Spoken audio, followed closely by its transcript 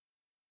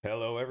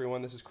Hello,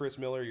 everyone. This is Chris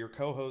Miller, your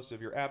co host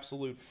of your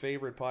absolute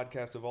favorite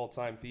podcast of all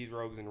time, Thieves,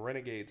 Rogues, and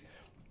Renegades.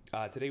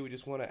 Today, we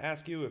just want to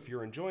ask you, if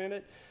you're enjoying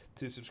it,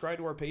 to subscribe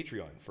to our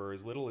Patreon. For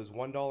as little as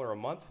 $1 a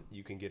month,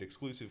 you can get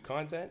exclusive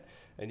content,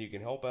 and you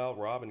can help out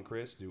Rob and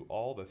Chris do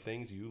all the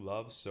things you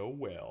love so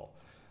well.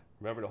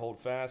 Remember to hold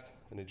fast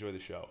and enjoy the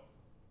show.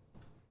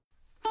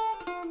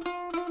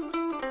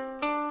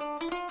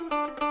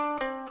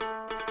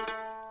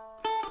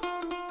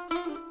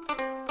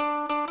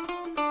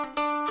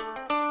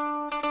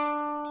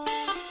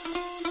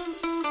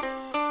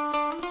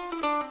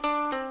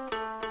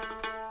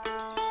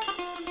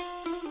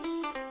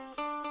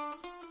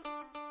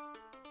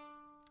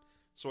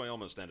 So I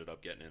almost ended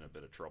up getting in a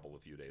bit of trouble a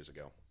few days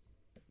ago.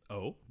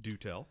 Oh, do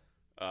tell.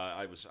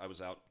 I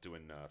was out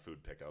doing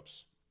food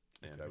pickups,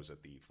 and I was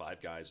at the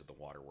Five Guys at the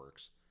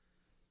Waterworks,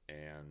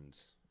 and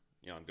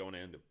I'm going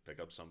in to pick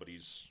up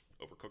somebody's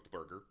overcooked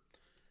burger,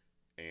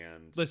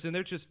 and Listen,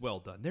 they're just well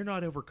done. They're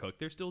not overcooked.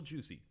 They're still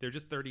juicy. They're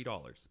just $30.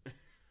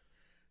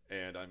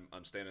 and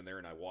I'm standing there,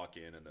 and I walk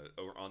in, and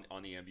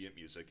on the ambient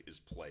music is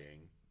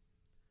playing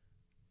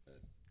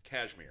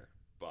Kashmir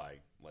by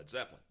Led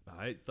Zeppelin.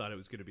 I thought it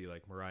was going to be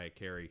like Mariah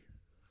Carey.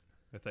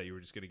 I thought you were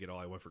just going to get All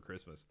I Want for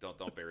Christmas.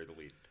 Don't bury the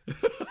lead.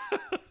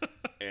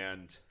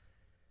 and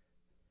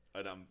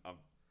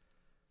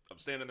I'm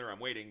standing there. I'm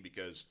waiting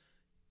because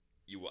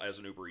you will, as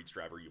an Uber Eats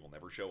driver, you will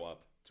never show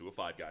up to a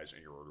Five Guys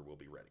and your order will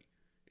be ready.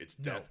 It's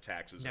death,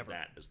 taxes, never. and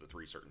that as the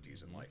three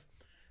certainties in life.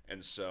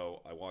 And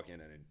so I walk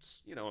in and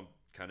it's I'm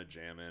kind of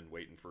jamming,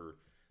 waiting for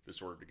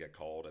this order to get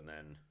called, and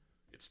then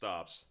it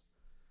stops,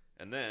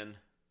 and then.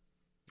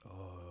 Oh,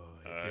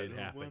 it I did don't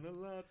happen. want a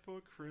lot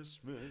for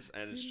Christmas,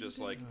 and it's just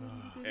like,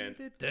 and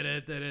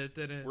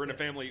We're we're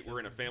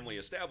in a family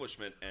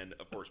establishment, and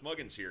of course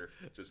Muggins here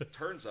just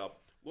turns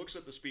up, looks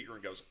at the speaker,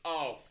 and goes,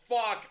 "Oh,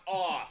 fuck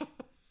off!"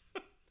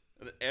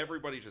 And then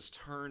everybody just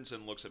turns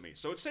and looks at me.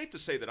 So it's safe to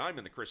say that I'm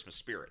in the Christmas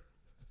spirit.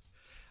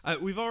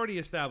 We've already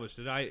established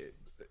that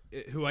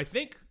who I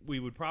think we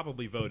would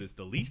probably vote as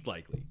the least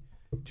likely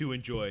to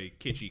enjoy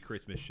kitschy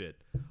Christmas shit,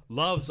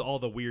 loves all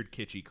the weird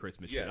kitschy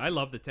Christmas shit. Yeah. I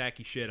love the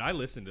tacky shit. I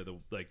listen to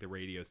the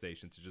radio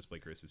stations to just play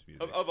Christmas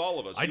music. Of all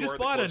of us, I you just are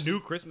the bought a closest- new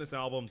Christmas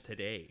album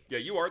today. Yeah,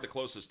 you are the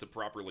closest to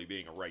properly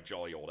being a right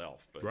jolly old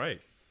elf. But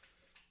Right.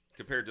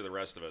 compared to the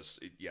rest of us,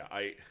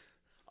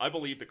 I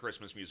believe that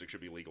Christmas music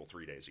should be legal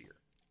 3 days a year.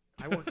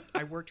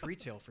 I worked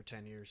retail for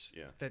 10 years.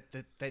 Yeah.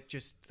 That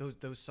just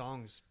those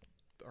songs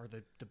are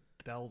the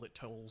bell that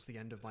tolls the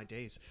end of my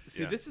days.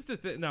 See, Yeah. this is the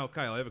thing. Now,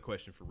 Kyle, I have a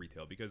question for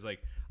retail because,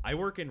 I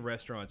work in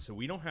restaurants, so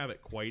we don't have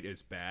it quite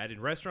as bad.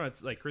 In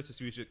restaurants, Christmas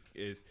music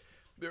is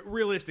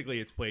realistically,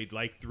 it's played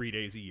 3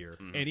 days a year,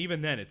 and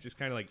even then, it's just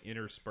kind of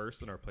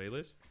interspersed in our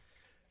playlist.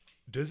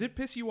 Does it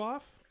piss you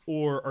off,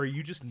 or are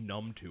you just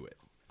numb to it?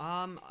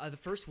 The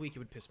first week it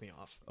would piss me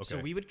off. So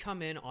Okay. we would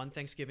come in on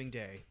Thanksgiving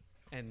Day,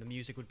 and the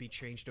music would be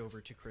changed over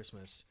to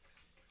Christmas,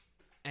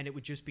 and it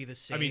would just be the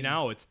same. I mean,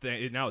 now it's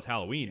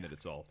Halloween that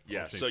it's all.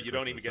 Yeah, changed so to you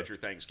don't even Christmas, get your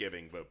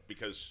Thanksgiving, but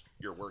because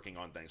you're working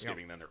on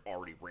Thanksgiving, then they're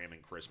already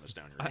ramming Christmas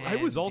down your I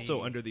was And also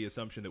the- under the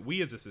assumption that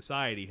we as a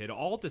society had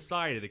all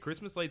decided that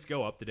Christmas lights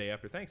go up the day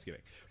after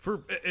Thanksgiving.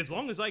 For as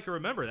long as I can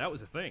remember, that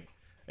was a thing.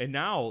 And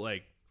now,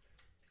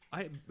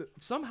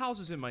 some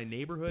houses in my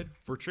neighborhood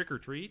for trick or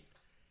treat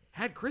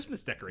had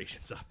Christmas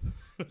decorations up.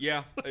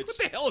 Yeah, What it's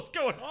the hell is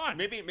going on?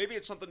 maybe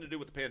it's something to do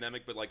with the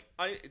pandemic, but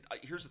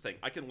here's the thing: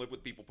 I can live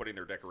with people putting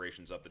their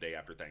decorations up the day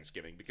after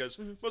Thanksgiving because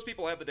most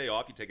people have the day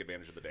off. You take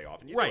advantage of the day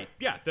off, and you do Right? it.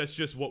 Yeah, that's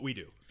just what we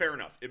do. Fair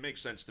enough. It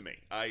makes sense to me.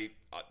 I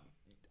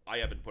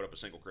haven't put up a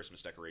single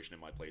Christmas decoration in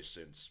my place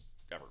since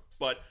ever,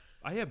 but.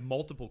 I have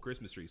multiple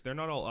Christmas trees. They're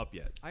not all up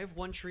yet. I have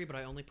one tree, but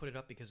I only put it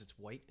up because it's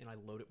white, and I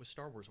load it with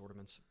Star Wars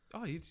ornaments.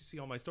 Oh, you see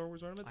all my Star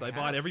Wars ornaments? I I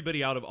bought have.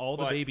 everybody out of all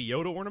the But Baby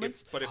Yoda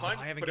ornaments. If I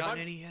haven't gotten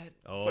any yet.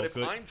 Oh, But if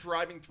good. I'm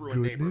driving through a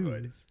Good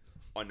neighborhood news.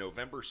 on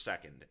November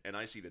 2nd and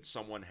I see that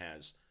someone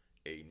has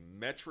a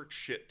metric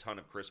shit ton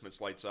of Christmas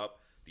lights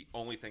up, the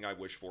only thing I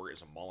wish for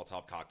is a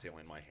Molotov cocktail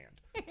in my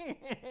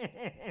hand.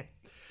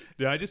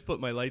 Yeah, I just put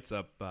my lights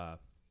up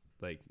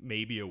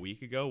maybe a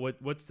week ago.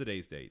 What's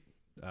today's date?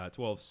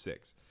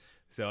 12/6.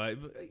 So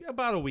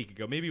about a week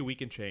ago, maybe a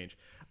week and change.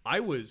 I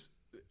was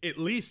at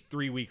least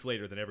 3 weeks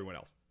later than everyone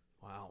else.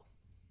 Wow.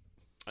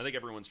 I think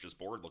everyone's just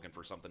bored looking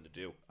for something to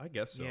do. I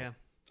guess so. Yeah.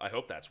 I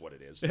hope that's what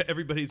it is.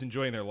 Everybody's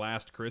enjoying their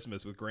last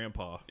Christmas with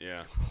Grandpa.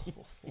 Yeah.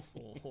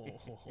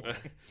 Well,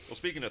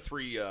 speaking of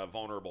three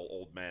vulnerable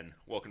old men,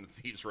 welcome to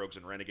Thieves, Rogues,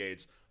 and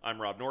Renegades.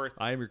 I'm Rob North.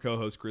 I am your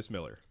co-host, Chris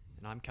Miller.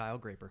 And I'm Kyle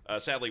Graper.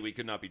 Sadly, we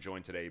could not be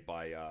joined today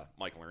by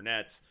Michael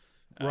Arnett.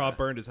 Rob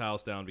burned his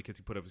house down because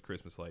he put up his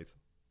Christmas lights.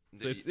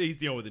 So he's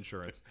dealing with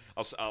insurance.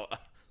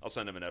 I'll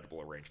send him an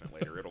edible arrangement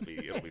later. It'll be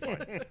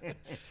fine.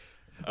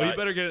 Oh, you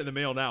better get it in the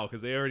mail now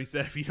because they already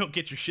said if you don't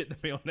get your shit in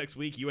the mail next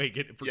week, you ain't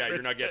getting it for Yeah,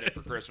 Christmas. you're not getting it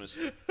for Christmas.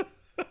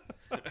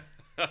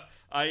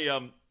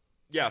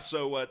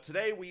 So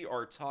today we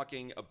are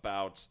talking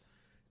about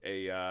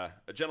a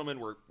gentleman.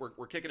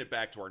 We're kicking it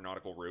back to our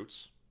nautical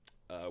roots.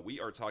 We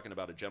are talking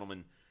about a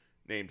gentleman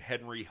named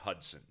Henry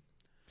Hudson.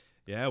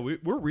 Yeah,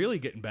 we're really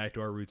getting back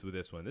to our roots with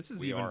this one. This is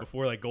We even are.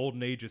 before like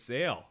golden age of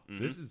sail.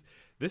 This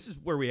is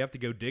where we have to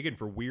go digging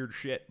for weird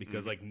shit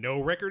because like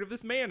no record of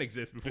this man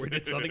exists before he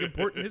did something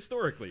important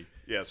historically.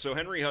 Yeah, so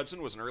Henry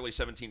Hudson was an early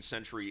 17th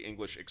century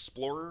English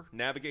explorer,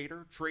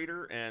 navigator,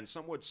 trader, and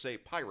some would say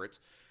pirate,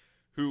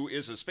 who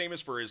is as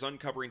famous for his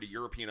uncovering to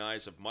European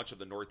eyes of much of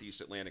the northeast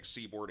Atlantic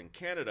seaboard in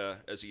Canada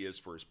as he is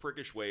for his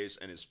prickish ways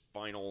and his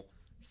final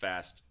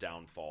fast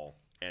downfall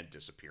and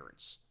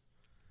disappearance.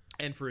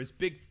 And for his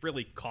big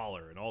frilly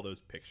collar and all those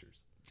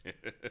pictures.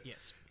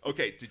 Yes.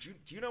 Okay, do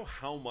you know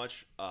how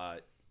much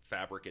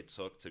fabric it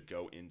took to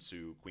go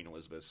into Queen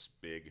Elizabeth's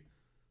big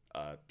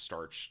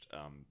starched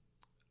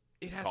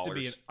It has to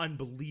be an collars?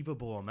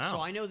 unbelievable amount. So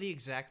I know the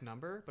exact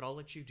number, but I'll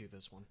let you do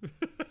this one.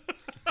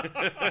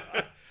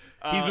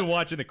 He's been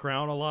watching The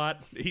Crown a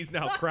lot. He's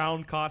now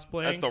Crown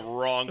cosplaying. That's the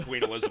wrong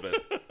Queen Elizabeth.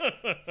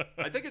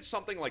 I think it's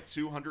something like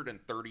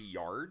 230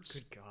 yards.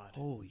 Good God.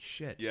 Holy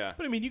shit. Yeah.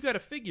 But I mean, you got to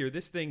figure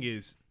this thing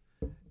is.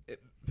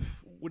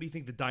 What do you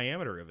think the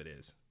diameter of it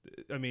is?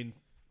 I mean,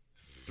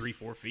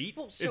 3-4 feet.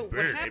 Well, so It's what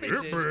big. happens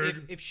It's is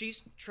big. if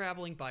she's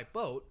traveling by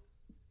boat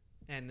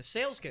and the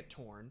sails get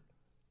torn,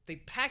 they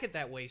pack it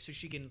that way so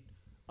she can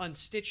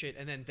unstitch it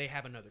and then they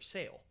have another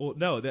sail. Well,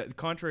 no. That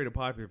contrary to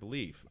popular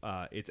belief,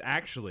 it's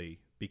actually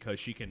because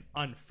she can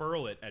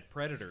unfurl it at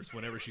predators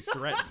whenever she's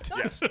threatened.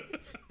 Yes.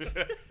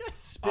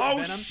 Spit Oh,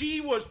 venom.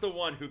 she was the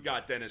one who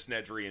got Dennis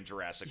Nedry in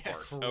Jurassic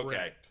Yes. Park. Okay.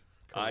 Correct.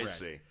 I Correct.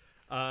 see.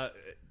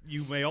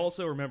 You may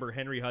also remember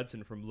Henry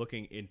Hudson from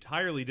looking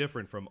entirely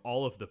different from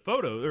all of the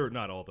photos, or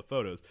not all the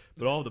photos,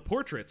 but all of the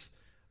portraits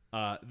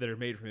that are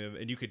made from him,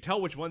 and you could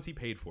tell which ones he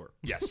paid for.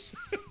 Yes.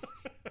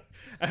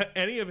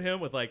 Any of him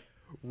with like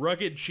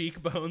rugged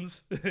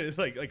cheekbones,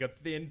 like a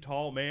thin,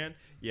 tall man.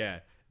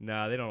 Yeah,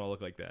 nah, they don't all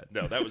look like that.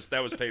 No, that was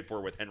paid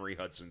for with Henry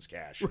Hudson's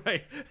cash.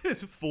 Right,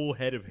 his full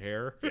head of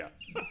hair. Yeah.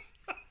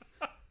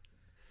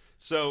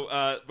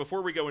 So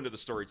before we go into the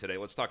story today,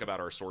 let's talk about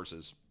our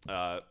sources.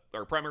 Our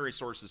primary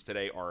sources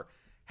today are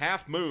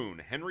Half Moon,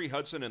 Henry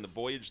Hudson and the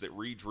Voyage That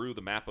Redrew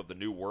the Map of the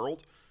New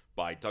World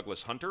by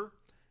Douglas Hunter,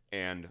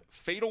 and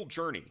Fatal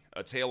Journey,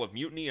 A Tale of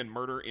Mutiny and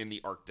Murder in the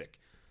Arctic.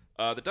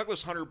 The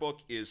Douglas Hunter book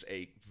is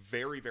a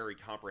very, very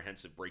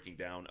comprehensive breaking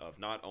down of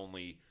not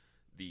only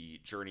the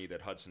journey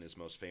that Hudson is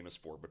most famous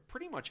for, but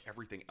pretty much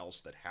everything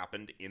else that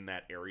happened in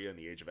that area in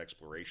the Age of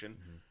Exploration.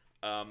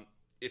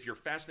 If you're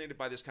fascinated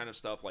by this kind of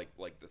stuff, like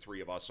the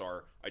three of us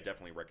are, I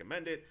definitely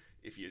recommend it.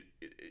 If you,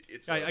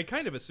 it's I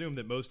kind of assume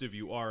that most of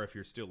you are if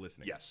you're still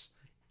listening. yes,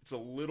 it's a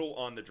little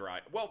on the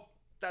dry. Well,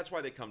 that's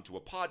why they come to a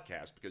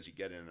podcast, because you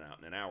get in and out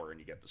in an hour and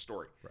you get the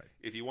story. Right.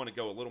 If you want to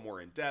go a little more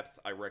in depth,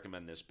 I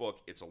recommend this book.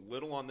 It's a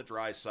little on the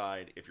dry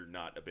side if you're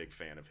not a big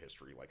fan of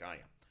history like I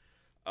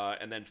am.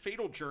 And then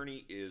Fatal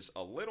Journey is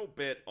a little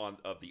bit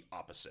of the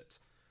opposite.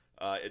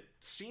 It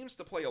seems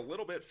to play a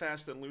little bit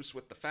fast and loose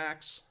with the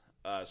facts.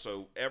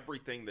 So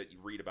everything that you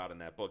read about in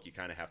that book, you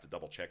kind of have to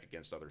double check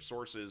against other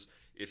sources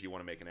if you want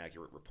to make an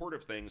accurate report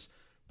of things.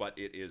 But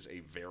it is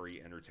a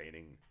very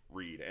entertaining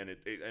read, and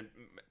and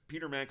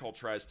Peter Mancall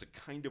tries to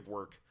kind of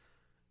work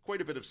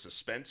quite a bit of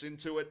suspense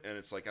into it. And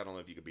it's like, I don't know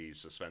if you could be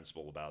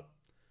suspenseful about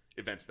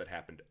events that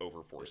happened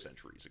over 4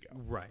 centuries ago.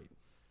 Right.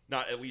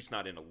 At least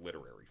not in a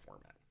literary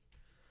format.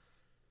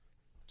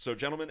 So,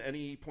 gentlemen,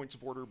 any points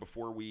of order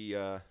before we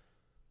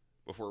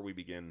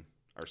begin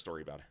our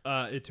story about it?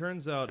 It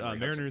turns out Henry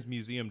Hudson.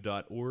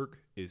 marinersmuseum.org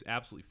is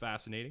absolutely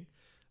fascinating.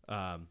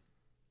 I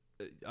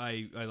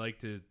like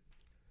to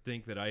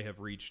think that I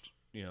have reached,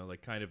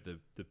 like kind of the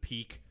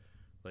peak,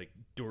 like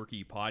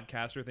dorky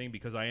podcaster thing,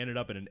 because I ended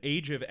up in an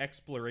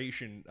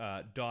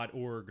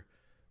ageofexploration.org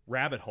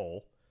rabbit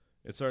hole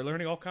and started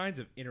learning all kinds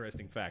of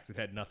interesting facts that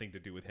had nothing to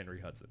do with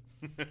Henry Hudson.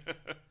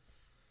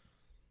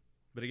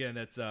 But again,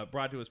 that's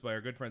brought to us by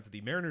our good friends at the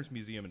Mariners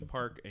Museum and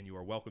Park, and you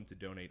are welcome to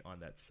donate on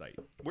that site.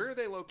 Where are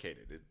they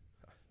located?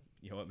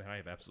 You know what, man? I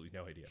have absolutely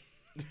no idea.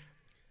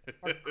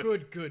 Our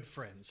good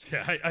friends.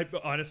 Yeah, I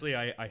honestly,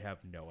 I have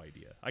no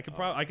idea. I could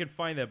I could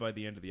find that by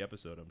the end of the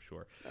episode, I'm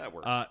sure. That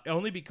works.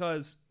 Only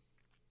because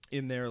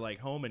in their like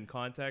home and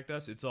contact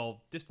us, it's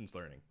all distance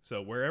learning.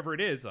 So wherever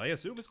it is, I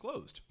assume it's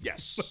closed.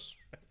 Yes.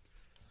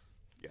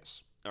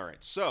 Yes. All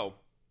right. So,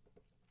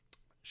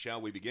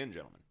 shall we begin,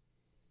 gentlemen?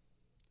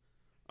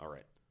 All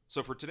right.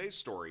 So for today's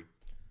story,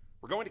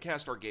 we're going to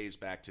cast our gaze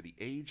back to the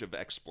Age of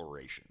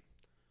Exploration,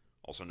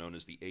 also known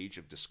as the Age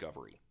of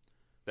Discovery.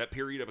 That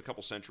period of a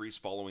couple centuries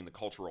following the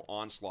cultural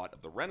onslaught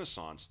of the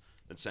Renaissance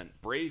that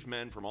sent brave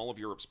men from all of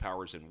Europe's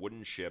powers in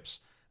wooden ships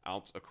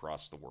out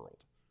across the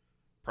world.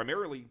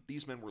 Primarily,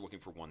 these men were looking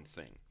for one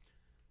thing: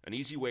 an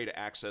easy way to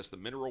access the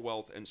mineral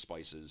wealth and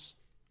spices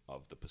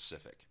of the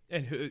Pacific.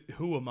 And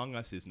who among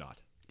us is not?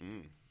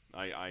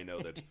 I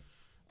know that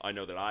I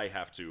know that I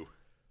have to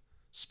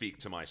speak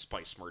to my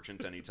spice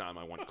merchant anytime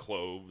I want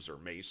cloves or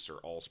mace or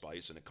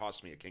allspice, and it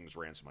costs me a king's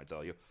ransom, I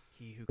tell you.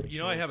 He who controls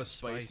You know, I have a the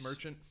spice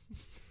merchant.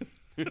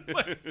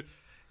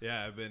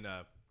 Yeah, I've been.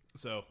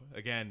 So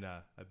again,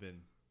 I've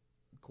been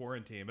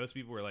quarantine, most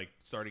people were like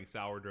starting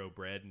sourdough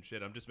bread and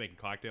shit. I'm just making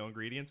cocktail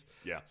ingredients.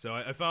 Yeah. So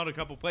I found a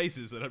couple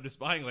places that I'm just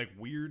buying like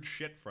weird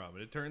shit from,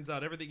 and it turns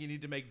out everything you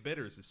need to make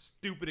bitters is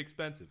stupid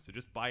expensive. So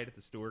just buy it at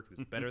the store because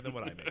it's better than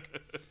what I make.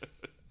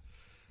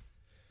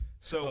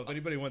 So If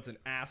anybody wants an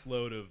ass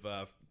load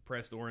of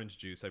pressed orange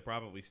juice, I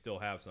probably still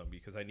have some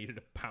because I needed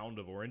a pound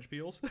of orange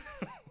peels.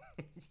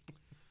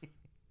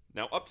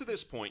 now, up to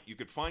this point, you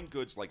could find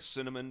goods like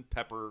cinnamon,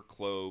 pepper,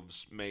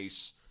 cloves,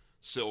 mace,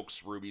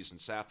 silks, rubies,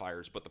 and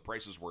sapphires, but the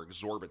prices were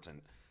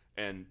exorbitant,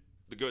 and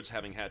the goods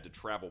having had to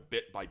travel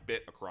bit by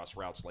bit across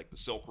routes like the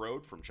Silk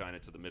Road from China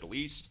to the Middle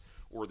East,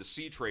 or the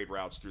sea trade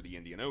routes through the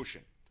Indian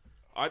Ocean.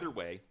 Either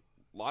way,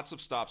 lots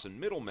of stops and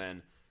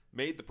middlemen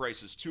made the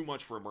prices too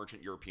much for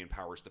emergent European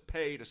powers to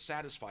pay to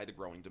satisfy the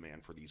growing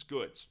demand for these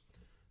goods.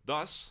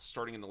 Thus,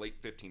 starting in the late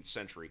 15th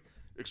century,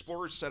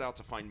 explorers set out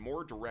to find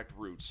more direct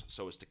routes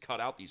so as to cut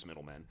out these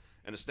middlemen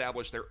and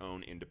establish their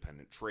own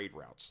independent trade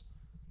routes.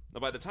 Now,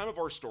 by the time of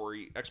our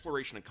story,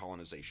 exploration and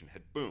colonization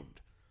had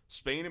boomed.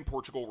 Spain and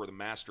Portugal were the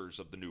masters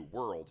of the New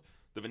World.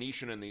 The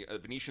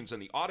Venetians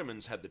and the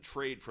Ottomans had the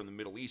trade from the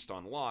Middle East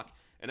on lock,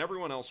 and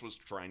everyone else was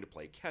trying to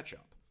play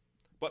catch-up.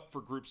 But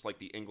for groups like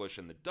the English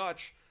and the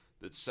Dutch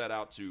that set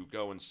out to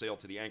go and sail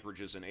to the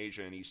anchorages in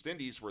Asia and East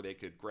Indies where they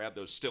could grab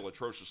those still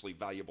atrociously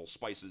valuable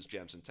spices,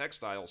 gems, and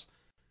textiles,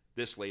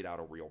 this laid out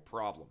a real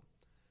problem.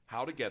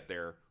 How to get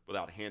there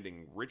without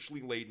handing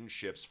richly laden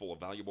ships full of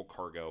valuable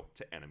cargo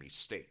to enemy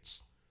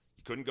states.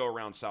 You couldn't go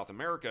around South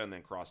America and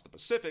then cross the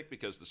Pacific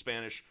because the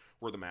Spanish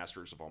were the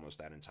masters of almost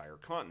that entire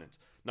continent,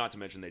 not to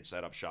mention they'd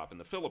set up shop in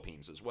the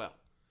Philippines as well.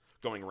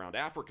 Going around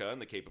Africa and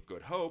the Cape of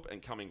Good Hope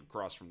and coming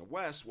across from the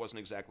west wasn't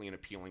exactly an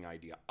appealing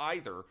idea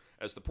either,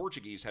 as the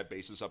Portuguese had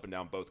bases up and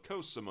down both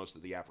coasts of most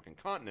of the African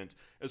continent,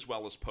 as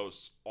well as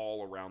posts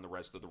all around the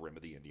rest of the rim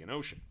of the Indian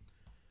Ocean.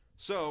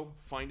 So,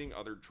 finding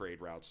other trade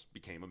routes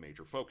became a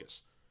major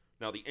focus.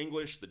 Now, the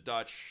English, the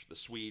Dutch, the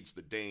Swedes,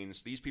 the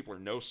Danes, these people are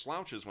no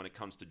slouches when it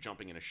comes to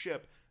jumping in a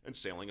ship and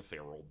sailing a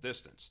fair old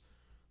distance.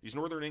 These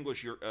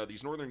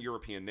northern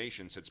European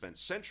nations had spent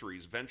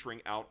centuries venturing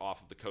out off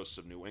of the coasts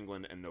of New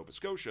England and Nova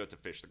Scotia to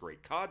fish the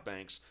Great Cod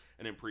Banks,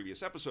 and in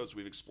previous episodes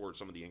we've explored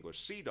some of the English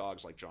sea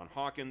dogs like John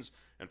Hawkins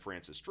and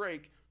Francis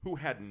Drake, who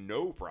had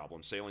no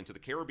problem sailing to the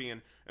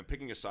Caribbean and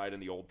picking a side in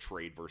the old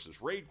trade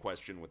versus raid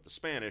question with the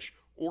Spanish,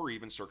 or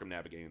even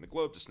circumnavigating the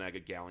globe to snag a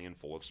galleon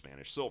full of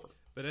Spanish silver.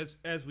 But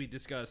as we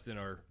discussed in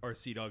our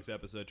Sea Dogs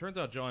episode, it turns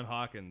out John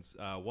Hawkins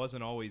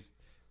wasn't always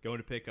going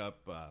to pick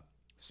up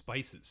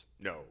spices.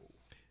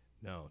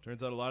 No,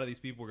 turns out a lot of these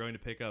people were going to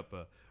pick up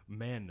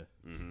men.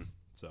 Mm-hmm.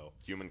 So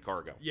human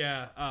cargo.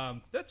 Yeah,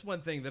 that's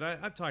one thing that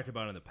I've talked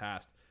about in the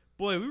past.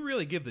 Boy, we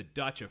really give the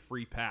Dutch a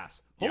free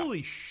pass. Yeah.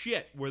 Holy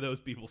shit, were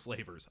those people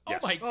slavers? Yes.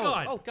 Oh my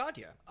god. Oh God,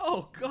 yeah.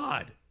 Oh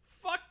god.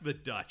 Fuck the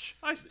Dutch.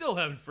 I still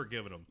haven't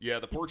forgiven them. Yeah,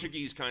 the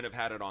Portuguese kind of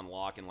had it on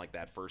lock in like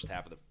that first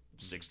half of the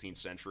 16th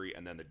century,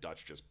 and then the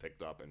Dutch just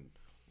picked up and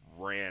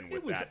ran with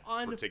It was that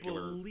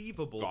particular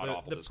unbelievable.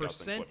 god-awful, The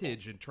disgusting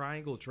percentage football. in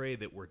triangle trade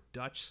that were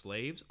Dutch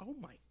slaves. Oh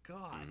my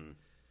god. Mm-hmm.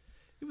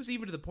 It was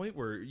even to the point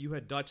where you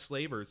had Dutch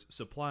slavers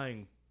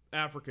supplying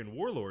African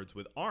warlords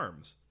with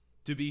arms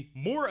to be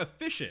more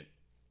efficient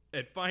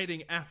at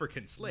finding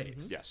African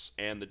slaves. Yes,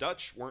 and the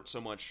Dutch weren't so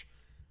much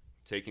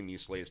taking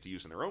these slaves to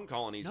use in their own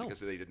colonies No. because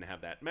they didn't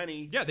have that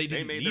many. Yeah, they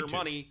didn't made need their to.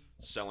 money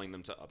selling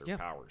them to other Yeah.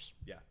 powers.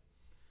 Yeah.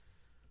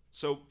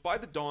 So by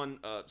the dawn,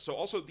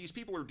 also these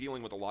people are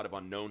dealing with a lot of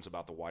unknowns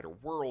about the wider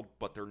world,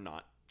 but they're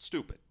not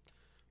stupid.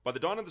 By the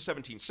dawn of the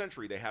 17th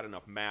century, they had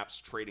enough maps,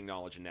 trading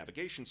knowledge, and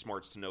navigation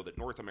smarts to know that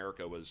North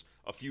America was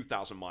a few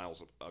thousand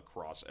miles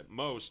across at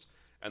most,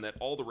 and that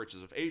all the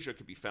riches of Asia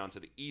could be found to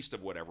the east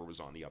of whatever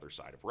was on the other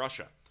side of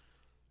Russia.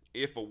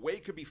 If a way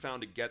could be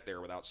found to get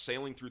there without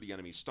sailing through the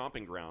enemy's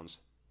stomping grounds,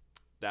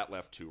 that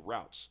left two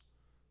routes.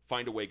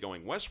 Find a way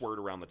going westward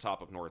around the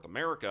top of North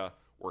America,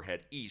 or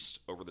head east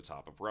over the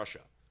top of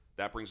Russia.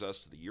 That brings us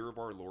to the year of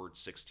our Lord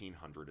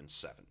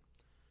 1607.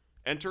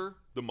 Enter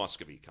the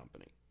Muscovy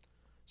Company.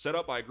 Set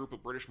up by a group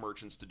of British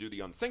merchants to do the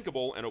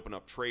unthinkable and open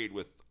up trade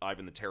with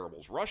Ivan the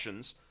Terrible's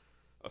Russians,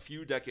 a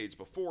few decades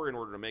before, in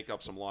order to make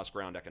up some lost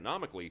ground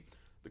economically,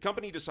 the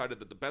company decided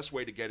that the best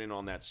way to get in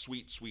on that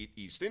sweet, sweet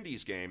East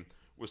Indies game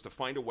was to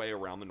find a way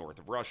around the north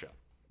of Russia.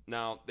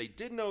 Now, they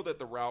did know that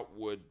the route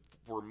would,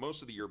 for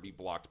most of the year, be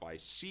blocked by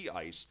sea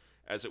ice,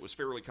 as it was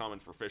fairly common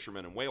for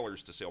fishermen and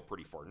whalers to sail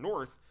pretty far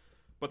north,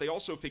 but they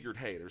also figured,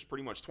 hey, there's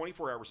pretty much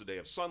 24 hours a day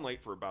of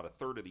sunlight for about a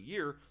third of the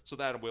year, so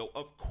that will,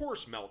 of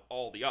course, melt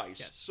all the ice,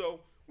 Yes. so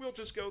we'll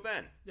just go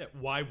then. Yeah,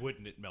 why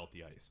wouldn't it melt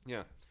the ice?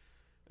 Yeah.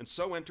 And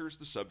so enters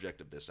the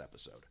subject of this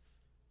episode,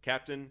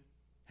 Captain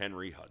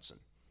Henry Hudson.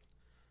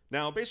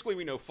 Now, basically,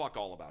 we know fuck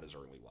all about his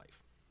early life,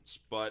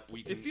 but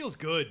we can... It feels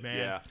good, man.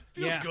 Yeah.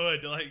 Feels Yeah.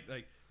 good.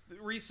 Like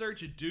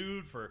research a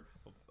dude for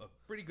a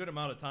pretty good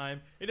amount of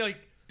time, and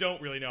don't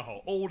really know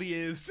how old he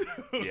is.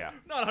 Yeah.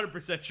 Not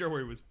 100% sure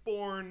where he was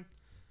born.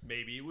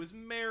 Maybe he was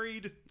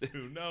married.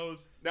 Who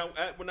knows?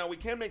 Now, we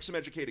can make some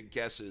educated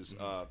guesses,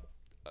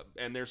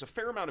 and there's a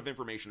fair amount of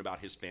information about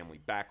his family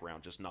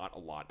background, just not a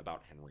lot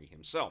about Henry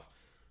himself.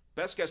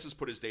 Best guesses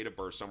put his date of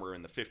birth somewhere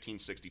in the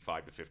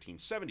 1565 to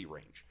 1570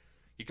 range.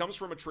 He comes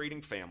from a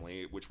trading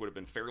family, which would have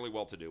been fairly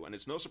well-to-do, and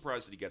it's no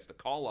surprise that he gets the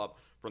call up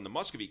from the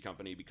Muscovy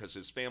Company because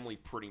his family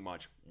pretty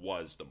much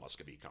was the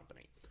Muscovy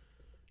Company.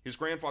 His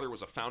grandfather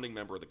was a founding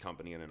member of the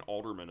company and an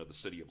alderman of the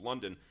City of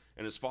London,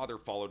 and his father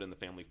followed in the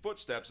family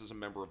footsteps as a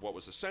member of what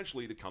was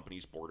essentially the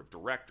company's board of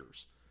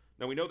directors.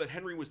 Now, we know that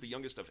Henry was the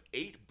youngest of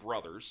 8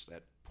 brothers,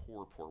 that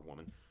poor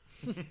woman,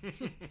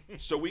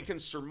 so we can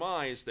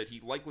surmise that he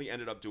likely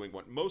ended up doing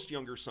what most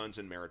younger sons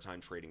in maritime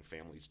trading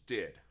families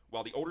did.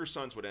 While the older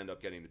sons would end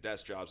up getting the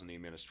desk jobs and the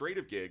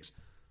administrative gigs,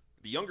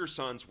 the younger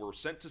sons were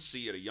sent to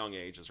sea at a young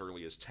age, as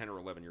early as 10 or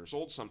 11 years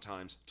old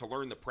sometimes, to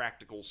learn the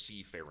practical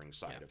seafaring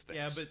side of things.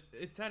 Yeah, but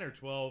at 10 or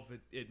 12,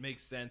 it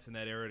makes sense in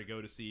that era to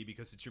go to sea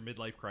because it's your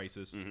midlife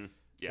crisis. Mm-hmm.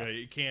 Yeah.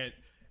 You can't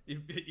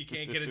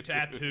get a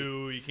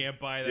tattoo. You can't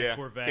buy that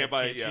Corvette.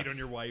 Can't cheat on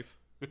your wife.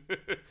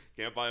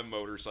 Can't buy a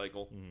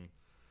motorcycle. Mm-hmm.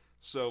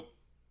 So,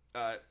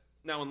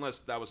 now unless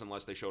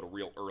they showed a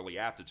real early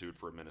aptitude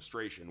for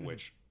administration,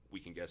 which we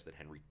can guess that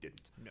Henry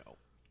didn't. No.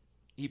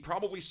 He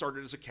probably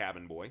started as a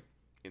cabin boy.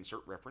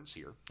 Insert reference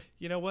here.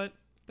 You know what?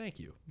 Thank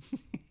you.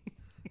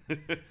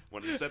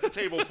 Wanted to set the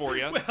table for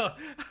you. Well,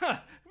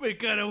 we're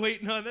kind of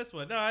waiting on this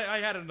one. No, I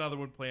had another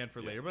one planned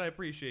for later, but I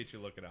appreciate you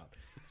looking out.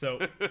 So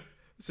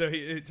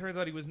it turns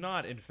out he was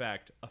not, in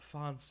fact, a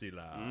fancy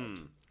lad.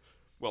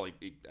 Well,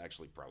 he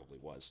actually probably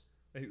was.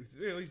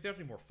 He's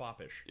definitely more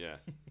foppish. Yeah.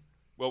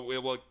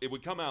 Well, it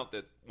would come out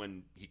that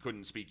when he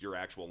couldn't speak your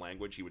actual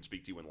language, he would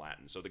speak to you in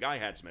Latin. So the guy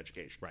had some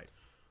education. Right.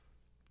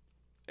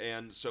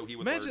 And so he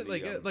would imagine,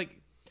 learn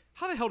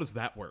how the hell does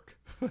that work?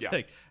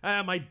 Yeah.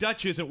 My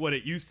Dutch isn't what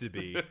it used to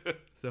be.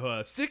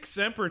 So, Sic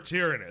Semper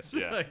Tyrannis.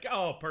 Yeah.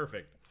 Oh,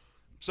 perfect.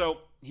 So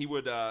he'd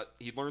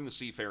learn the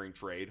seafaring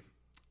trade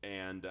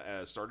and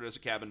started as a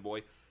cabin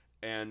boy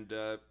and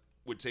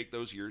would take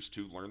those years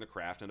to learn the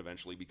craft and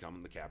eventually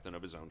become the captain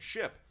of his own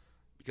ship.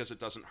 Because it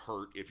doesn't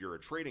hurt if you're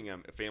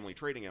a family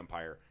trading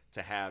empire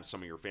to have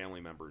some of your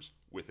family members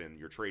within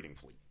your trading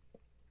fleet.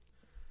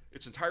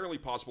 It's entirely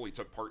possible he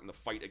took part in the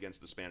fight against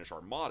the Spanish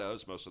Armada,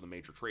 as most of the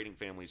major trading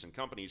families and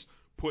companies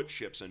put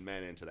ships and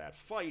men into that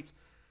fight,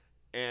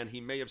 and he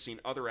may have seen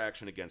other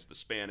action against the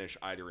Spanish,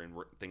 either in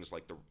things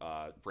like the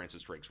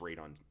Francis Drake's raid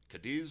on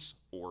Cadiz,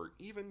 or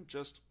even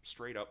just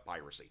straight-up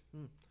piracy.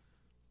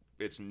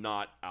 It's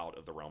not out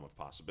of the realm of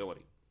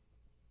possibility.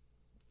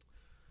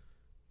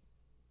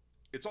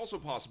 It's also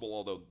possible,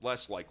 although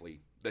less likely,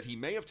 that he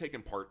may have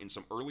taken part in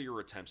some earlier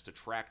attempts to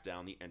track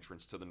down the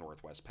entrance to the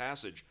Northwest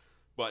Passage,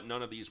 but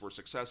none of these were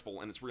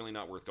successful, and it's really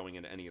not worth going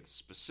into any of the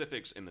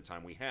specifics in the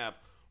time we have,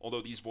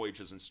 although these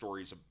voyages and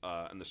stories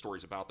and the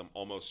stories about them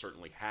almost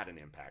certainly had an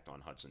impact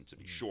on Hudson, to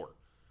be sure.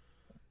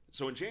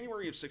 So in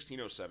January of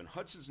 1607,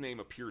 Hudson's name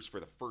appears for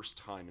the first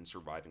time in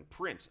surviving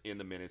print in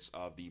the minutes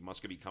of the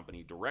Muscovy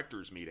Company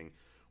directors meeting,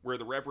 where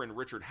the Reverend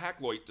Richard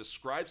Hakluyt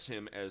describes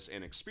him as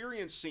an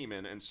experienced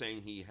seaman and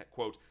saying he,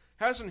 quote,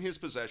 has in his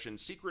possession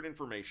secret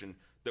information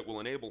that will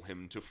enable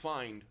him to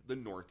find the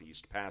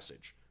Northeast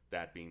Passage,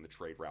 that being the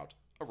trade route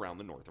around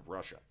the north of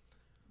Russia.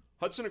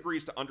 Hudson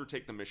agrees to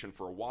undertake the mission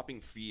for a whopping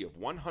fee of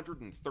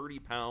 130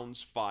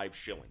 pounds, 5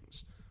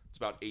 shillings. It's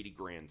about 80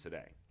 grand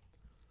today.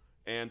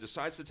 And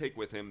decides to take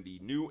with him the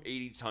new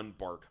 80-ton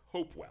bark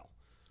Hopewell,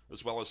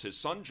 as well as his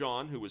son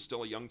John, who was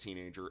still a young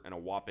teenager, and a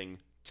whopping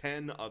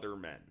 10 other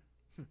men.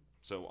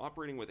 So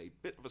operating with a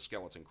bit of a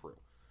skeleton crew.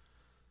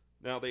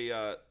 Now they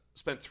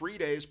spent 3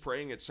 days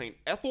praying at St.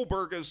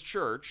 Ethelburga's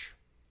Church.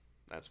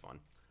 That's fun.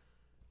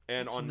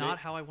 And That's not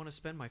how I want to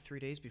spend my 3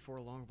 days before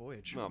a long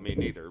voyage. Well, me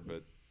neither,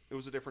 but it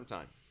was a different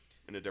time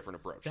and a different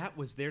approach. That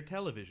was their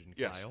television,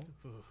 Yes. Kyle.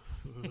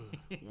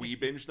 We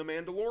binged The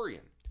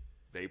Mandalorian.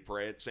 They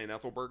pray at St.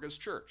 Ethelburga's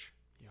Church.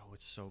 Yo,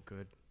 it's so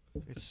good.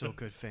 It's so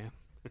good, fam.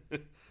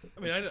 I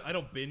mean, I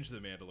don't binge The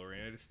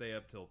Mandalorian. I just stay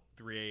up till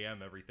 3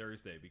 a.m. every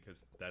Thursday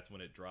because that's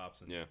when it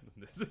drops. And Yeah.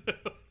 this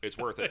It's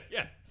worth it.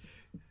 yes.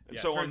 And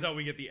Yeah, so it turns on- out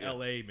we get the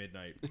L.A.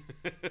 midnight.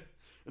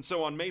 And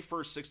so on May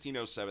 1st,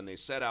 1607, they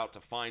set out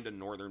to find a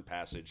northern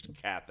passage to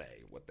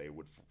Cathay, what they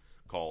would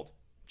called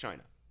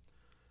China.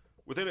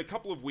 Within a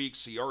couple of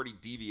weeks, he already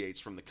deviates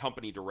from the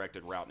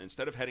company-directed route, and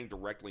instead of heading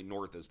directly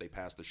north as they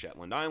pass the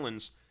Shetland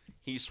Islands,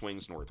 he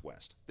swings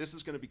northwest. This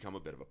is going to become a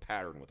bit of a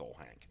pattern with old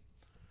Hank.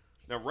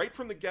 Now, right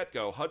from the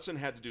get-go, Hudson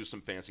had to do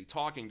some fancy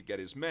talking to get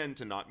his men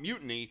to not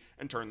mutiny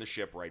and turn the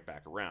ship right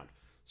back around.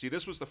 See,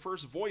 this was the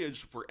first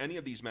voyage for any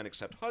of these men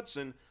except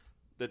Hudson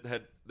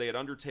that they had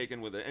undertaken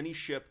with any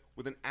ship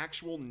with an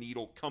actual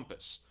needle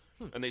compass.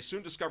 And they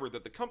soon discovered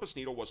that the compass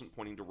needle wasn't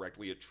pointing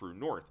directly at true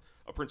north,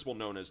 a principle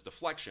known as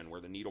deflection, where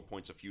the needle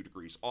points a few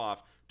degrees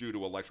off due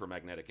to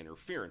electromagnetic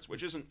interference,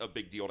 which isn't a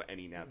big deal to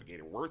any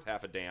navigator worth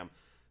half a damn,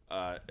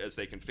 as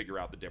they can figure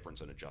out the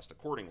difference and adjust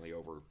accordingly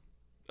over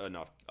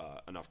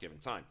enough given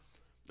time.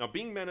 Now,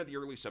 being men of the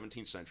early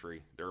 17th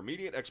century, their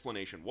immediate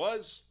explanation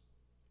was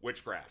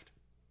witchcraft.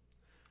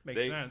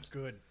 Makes sense.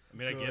 Good. I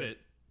mean, I get it.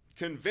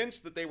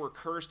 Convinced that they were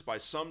cursed by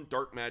some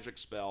dark magic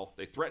spell,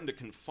 they threatened to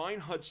confine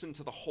Hudson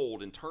to the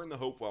hold and turn the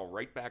Hopewell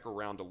right back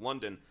around to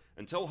London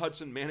until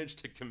Hudson managed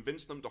to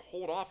convince them to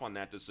hold off on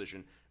that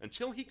decision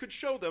until he could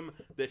show them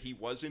that he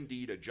was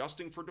indeed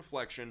adjusting for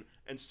deflection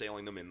and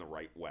sailing them in the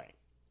right way.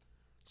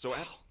 So,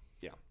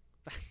 yeah.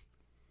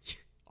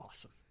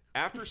 Awesome.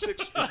 After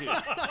 6...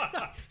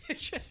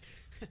 It's just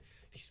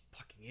these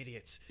fucking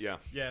idiots. Yeah.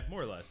 Yeah,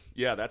 more or less.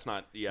 Yeah, that's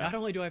not... Yeah. Not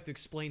only do I have to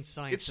explain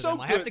science It's to so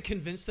them, I have good- to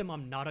convince them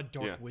I'm not a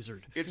dark Yeah.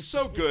 wizard. It's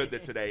so good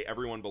that today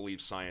everyone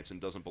believes science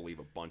and doesn't believe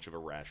a bunch of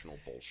irrational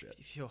bullshit.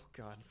 Oh,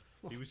 God.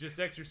 He was just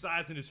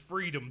exercising his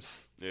freedoms.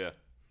 Yeah.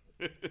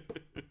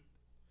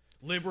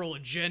 Liberal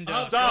agenda,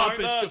 Stop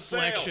compass the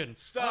deflection.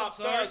 Stop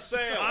the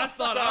sail! I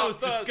thought I Stop was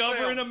the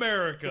discovering sail!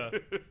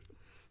 America.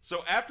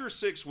 So after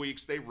 6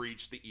 weeks, they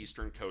reached the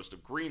eastern coast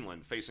of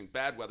Greenland, facing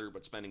bad weather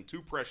but spending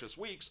 2 precious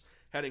weeks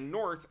heading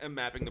north and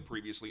mapping the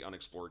previously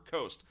unexplored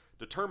coast,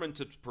 determined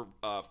to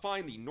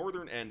find the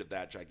northern end of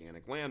that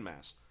gigantic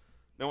landmass.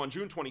 Now, on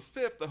June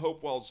 25th, the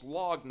Hopewell's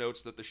log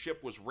notes that the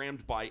ship was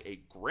rammed by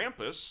a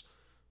grampus,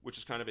 which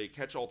is kind of a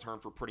catch-all term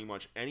for pretty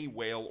much any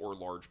whale or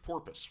large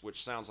porpoise,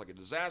 which sounds like a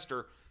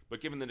disaster,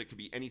 but given that it could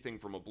be anything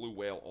from a blue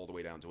whale all the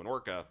way down to an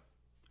orca,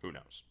 who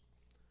knows?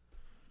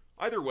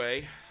 Either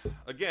way,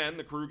 again,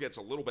 the crew gets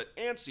a little bit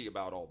antsy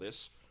about all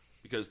this,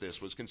 because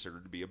this was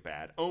considered to be a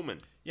bad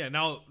omen. Yeah,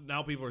 now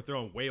people are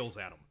throwing whales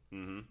at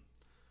him.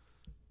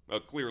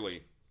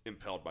 Clearly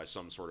impelled by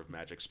some sort of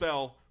magic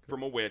spell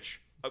from a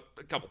witch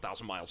a couple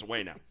thousand miles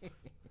away now.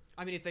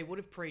 I mean, if they would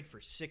have prayed for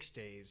 6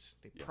 days,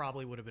 they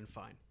probably would have been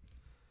fine.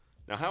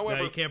 Now, however...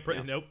 No, you can't pray.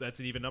 Yeah. Nope, that's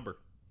an even number.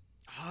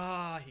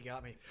 Ah, he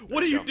got me.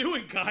 What are you you go.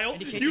 doing, Kyle?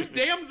 And you can't You've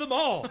damned them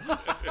all.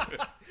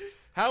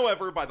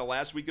 However, by the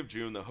last week of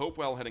June, the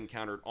Hopewell had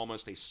encountered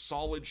almost a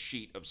solid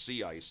sheet of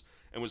sea ice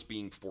and was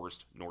being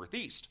forced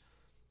northeast.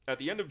 At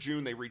the end of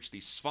June, they reached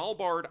the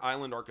Svalbard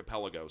Island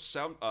Archipelago,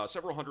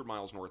 several hundred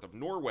miles north of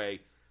Norway,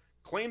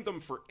 claimed them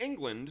for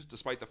England,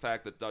 despite the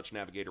fact that Dutch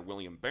navigator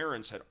William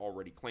Barents had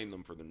already claimed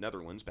them for the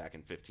Netherlands back in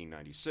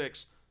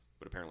 1596,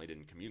 but apparently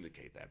didn't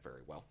communicate that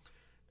very well,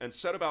 and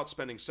set about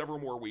spending several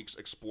more weeks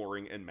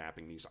exploring and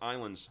mapping these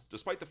islands,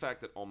 despite the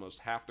fact that almost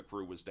half the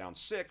crew was down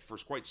sick for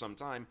quite some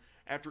time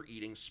after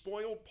eating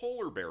spoiled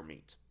polar bear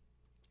meat.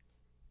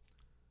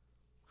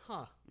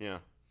 Huh. Yeah.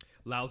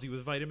 Lousy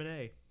with vitamin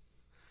A.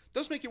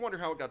 Does make you wonder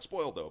how it got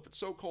spoiled, though. If it's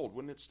so cold,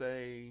 wouldn't it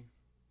stay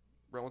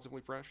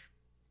relatively fresh?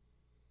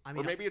 I Or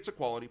mean, maybe it's a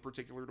quality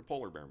particular to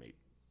polar bear meat.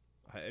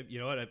 You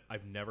know what?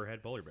 I've never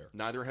had polar bear.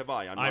 Neither have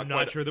I. I'm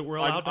not sure that we're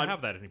allowed to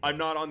have that anymore. I'm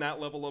not on that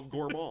level of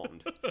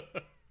gourmand.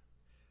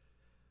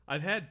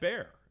 I've had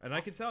bear, and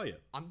I can tell you,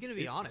 I'm going to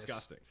be it's honest.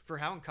 disgusting. For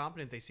how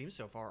incompetent they seem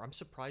so far, I'm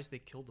surprised they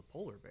killed the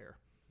polar bear.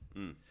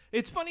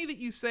 It's funny that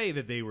you say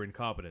that they were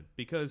incompetent,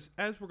 because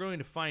as we're going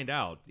to find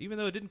out, even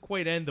though it didn't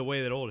quite end the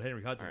way that old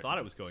Henry Hudson Right. thought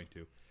it was going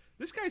to,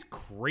 this guy's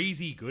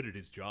crazy good at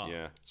his job.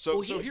 Yeah. So,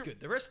 Well, so he's here, good.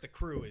 The rest of the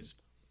crew is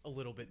a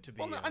little bit to be.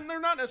 well, and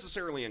they're not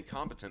necessarily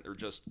incompetent. They're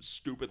just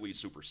stupidly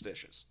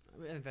superstitious.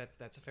 and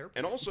that's a fair point.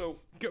 And also,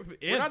 And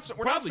we're not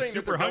probably saying that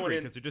super they're going hungry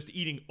in- because they're just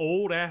eating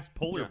old ass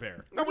polar Yeah.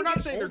 bear. No, we're do not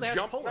you saying get they're old-ass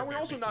jumping. polar No, we're bear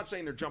also meat? not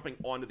saying they're jumping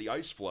onto the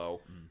ice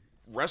floe,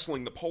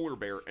 wrestling the polar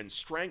bear and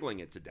strangling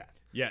it to death.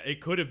 Yeah,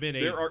 it could have been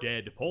There a are-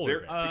 dead polar There,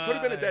 bear. it could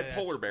have been a dead that's-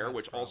 polar bear, that's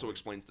which also probably-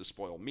 explains the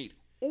spoiled meat.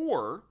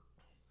 Or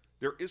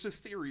there is a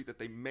theory that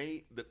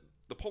that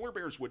the polar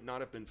bears would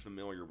not have been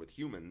familiar with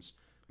humans,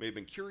 may have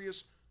been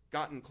curious,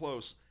 gotten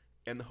close,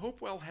 and the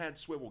Hopewell had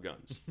swivel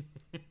guns.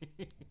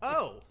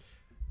 Oh.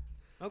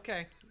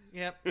 Okay.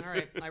 Yep. All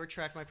right. I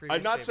retract my previous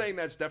I'm not statement. saying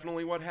that's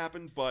definitely what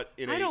happened, but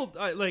in I a don't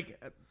I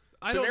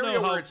don't scenario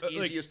know how where it's like,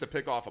 easiest to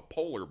pick off a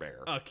polar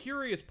bear. a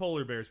curious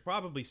polar bear is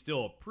probably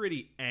still a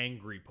pretty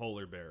angry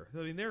polar bear. I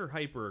mean, they're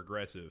hyper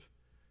aggressive,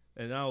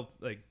 and now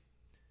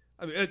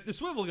the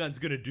swivel gun's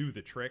gonna do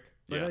the trick,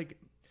 but Yeah.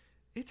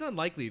 it's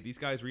unlikely these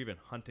guys were even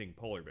hunting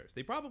polar bears.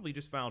 They probably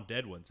just found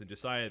dead ones and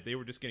decided they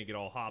were just gonna get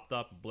all hopped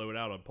up and blow it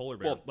out on polar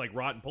bear, Well- like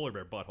rotten polar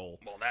bear butthole.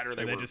 Well, that or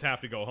they and were then just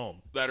have to go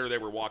home. that or they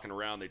were walking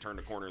around, they turned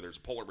a corner, there's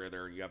a polar bear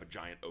there, and you have a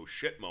giant oh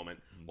shit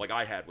moment, like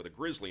I had with a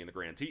grizzly in the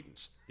Grand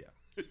Tetons.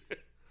 Yeah.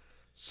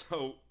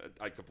 So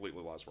I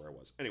completely lost where I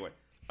was. Anyway,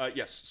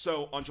 yes.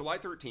 So on July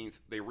 13th,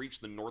 they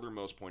reached the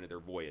northernmost point of their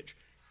voyage,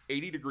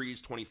 80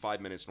 degrees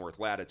 25 minutes north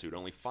latitude,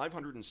 only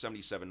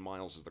 577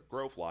 miles as the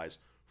crow flies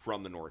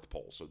from the North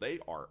Pole. So they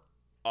are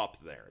up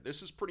there.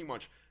 This is pretty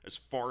much as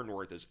far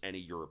north as any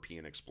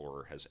European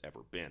explorer has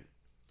ever been,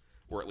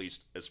 or at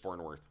least as far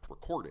north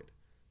recorded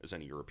as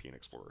any European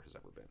explorer has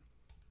ever been.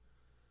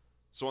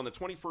 So on the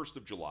 21st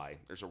of July,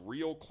 there's a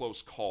real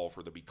close call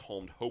for the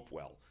becalmed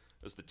Hopewell,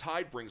 as the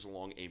tide brings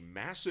along a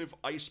massive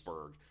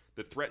iceberg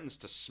that threatens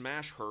to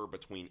smash her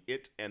between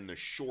it and the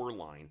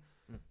shoreline.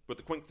 But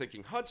the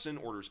quick-thinking Hudson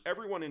orders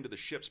everyone into the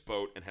ship's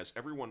boat and has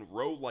everyone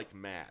row like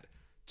mad,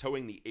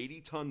 towing the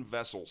 80-ton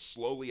vessel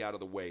slowly out of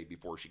the way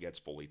before she gets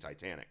fully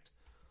Titanicked.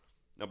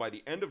 Now, by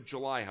the end of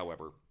July,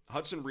 however,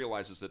 Hudson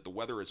realizes that the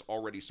weather is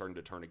already starting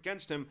to turn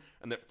against him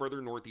and that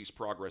further northeast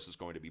progress is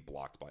going to be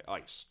blocked by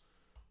ice.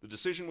 The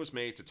decision was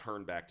made to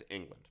turn back to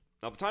England.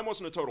 Now, the time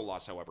wasn't a total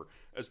loss, however,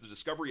 as the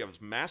discovery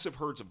of massive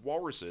herds of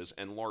walruses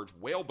and large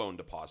whalebone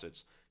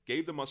deposits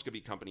gave the Muscovy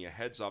Company a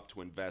heads up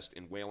to invest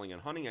in whaling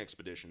and hunting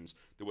expeditions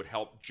that would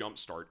help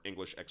jumpstart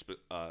English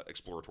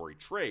exploratory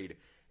trade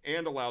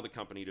and allow the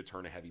company to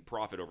turn a heavy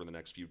profit over the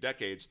next few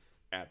decades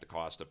at the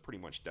cost of pretty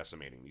much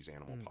decimating these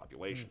animal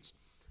populations.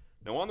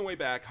 Now, on the way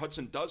back,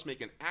 Hudson does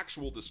make an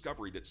actual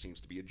discovery that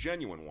seems to be a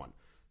genuine one.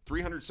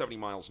 370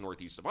 miles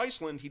northeast of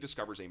Iceland, he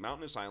discovers a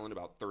mountainous island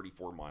about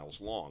 34 miles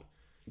long.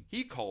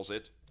 He calls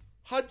it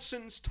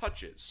Hudson's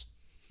Touches,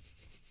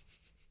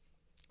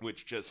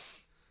 which just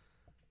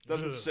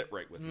doesn't sit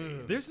right with me.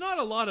 There's not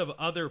a lot of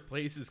other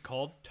places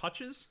called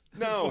Touches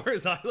No. as far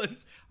as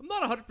islands. I'm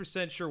not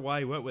 100% sure why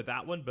he went with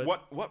that one, but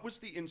What was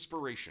the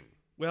inspiration?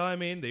 well, I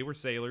mean, they were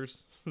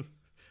sailors.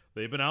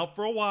 They've been out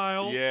for a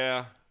while.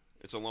 Yeah,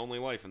 it's a lonely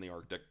life in the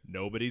Arctic.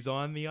 Nobody's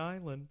on the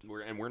island.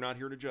 We're not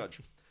here to judge.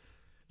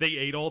 They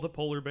ate all the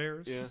polar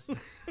bears. Yeah.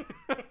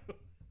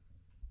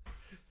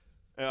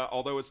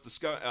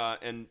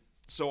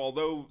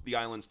 Although the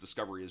island's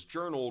discovery is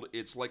journaled,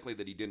 it's likely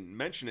that he didn't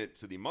mention it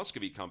to the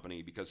Muscovy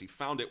Company because he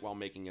found it while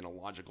making an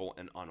illogical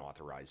and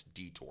unauthorized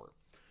detour.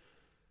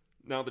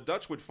 Now, the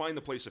Dutch would find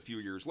the place a few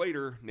years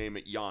later, name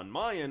it Jan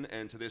Mayen,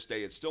 and to this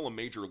day it's still a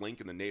major link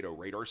in the NATO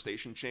radar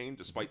station chain,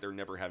 despite there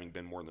never having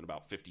been more than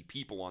about 50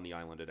 people on the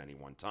island at any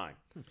one time.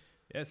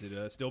 Yes,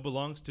 it still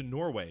belongs to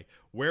Norway,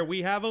 where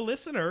we have a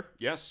listener.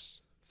 Yes.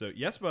 So,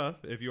 Jesper,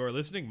 if you are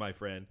listening, my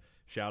friend,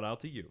 shout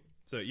out to you.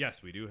 So,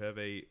 yes, we do have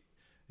a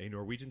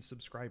Norwegian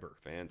subscriber.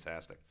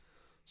 Fantastic.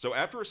 So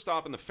after a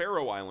stop in the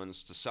Faroe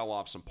Islands to sell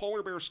off some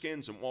polar bear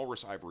skins and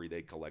walrus ivory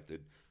they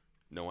collected,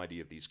 no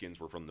idea if these skins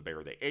were from the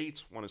bear they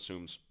ate, one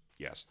assumes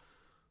yes,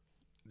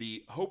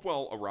 the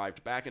Hopewell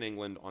arrived back in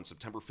England on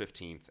September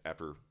 15th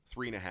after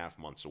 3.5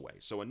 months away.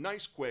 So a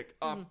nice quick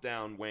up,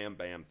 down, wham,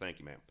 bam, thank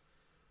you, ma'am.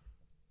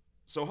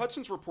 So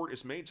Hudson's report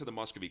is made to the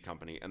Muscovy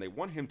Company, and they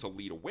want him to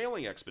lead a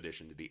whaling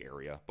expedition to the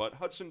area, but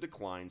Hudson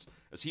declines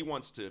as he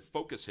wants to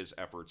focus his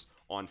efforts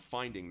on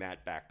finding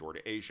that backdoor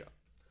to Asia.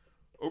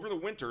 Over the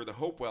winter, the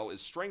Hopewell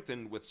is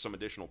strengthened with some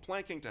additional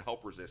planking to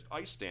help resist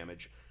ice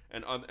damage,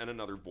 and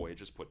another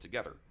voyage is put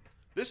together.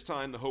 This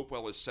time, the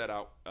Hopewell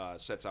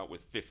sets out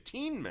with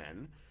 15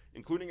 men,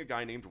 including a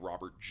guy named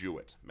Robert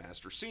Jewett,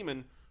 master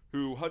seaman,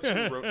 who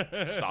Hudson wrote...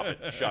 Stop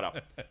it. Shut up.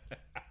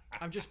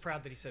 I'm just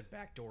proud that he said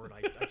backdoor, and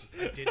I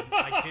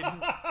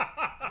didn't.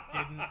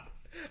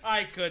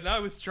 I couldn't. I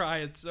was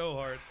trying so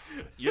hard.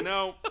 You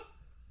know...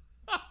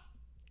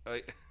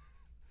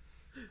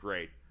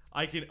 Great.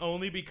 I can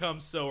only become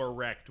so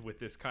erect with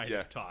this kind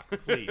of talk.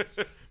 Please.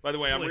 By the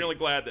way, I'm really Please.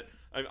 glad that...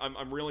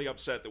 I'm really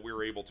upset that we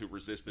were able to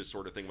resist this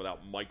sort of thing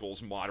without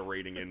Michael's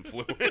moderating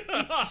influence.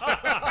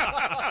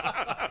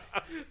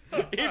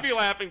 He'd be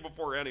laughing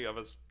before any of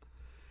us.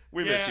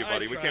 We miss you,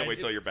 buddy. We can't wait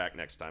till you're back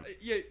next time.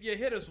 You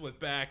hit us with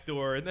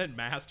backdoor and then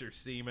master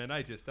seaman.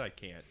 I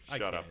can't.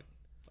 Shut up.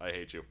 I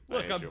hate you.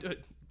 Look, I hate you.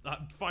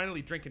 I'm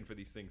finally drinking for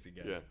these things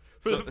again. Yeah.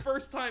 For the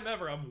first time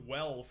ever, I'm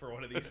well for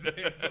one of these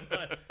things.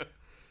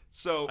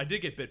 So I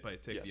did get bit by a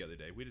tick Yes. the other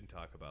day. We didn't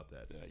talk about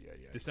that. Yeah.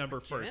 December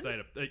 1st.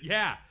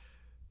 Again?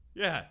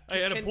 I had I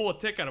had to pull a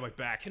tick out of my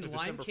back. Can on Lyme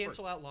December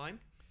cancel 1st. out Lyme?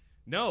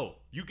 No,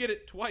 you get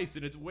it twice,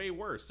 and it's way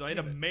worse. So I had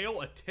to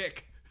mail a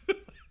tick.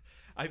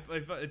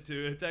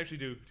 It's actually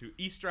to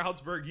East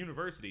Stroudsburg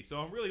University. So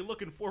I'm really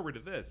looking forward to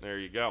this. there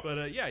you go. But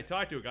I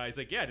talked to a guy. He's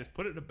like, "Yeah, just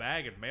put it in a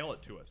bag and mail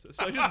it to us."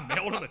 So I just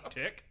mailed him a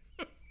tick.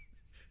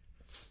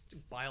 It's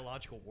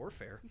biological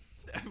warfare.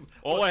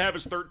 All I have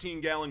is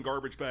 13-gallon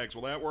garbage bags.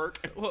 Will that work?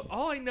 Well,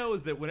 all I know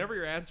is that whenever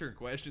you're answering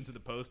questions in the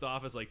post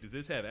office, like, does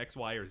this have X,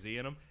 Y, or Z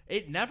in them?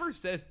 It never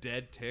says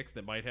dead ticks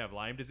that might have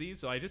Lyme disease,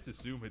 so I just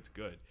assume it's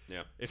good.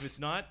 Yeah. If it's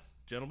not,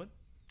 gentlemen,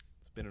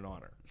 it's been an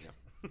honor.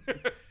 Yeah.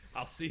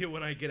 I'll see you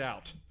when I get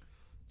out.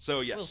 So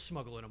We'll yes.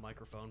 smuggle in a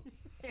microphone.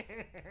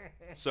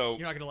 So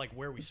You're not gonna like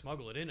where we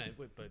smuggle it in,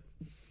 but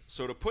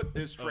so to put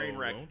this train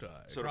wreck, won't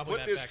I? so to Probably put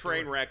that this back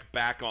train door. wreck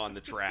back on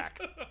the track.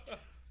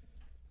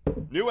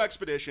 New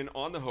expedition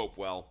on the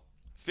Hopewell.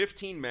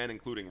 15 men,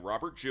 including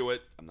Robert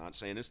Jewett. I'm not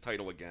saying his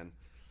title again.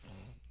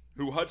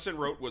 Who Hudson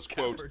wrote was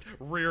quote.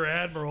 Rear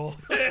Admiral.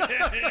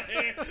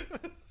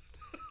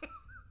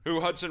 Who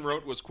Hudson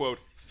wrote was quote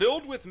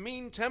filled with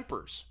mean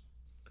tempers.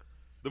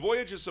 The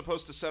voyage is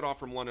supposed to set off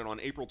from London on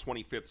April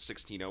 25th,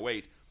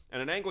 1608,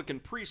 and an Anglican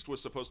priest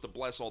was supposed to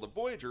bless all the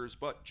voyagers,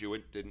 but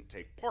Jewett didn't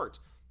take part,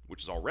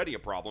 which is already a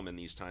problem in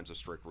these times of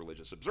strict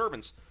religious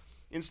observance.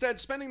 Instead,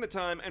 spending the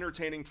time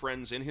entertaining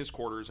friends in his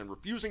quarters and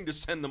refusing to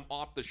send them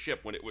off the ship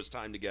when it was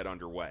time to get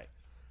underway.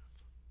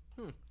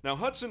 Now,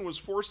 Hudson was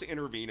forced to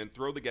intervene and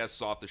throw the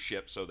guests off the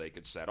ship so they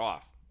could set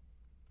off.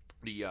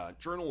 The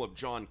Journal of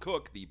John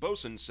Cook, the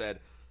boatswain, said,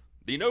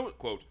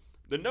 quote,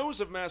 "The nose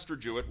of Master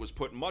Jewett was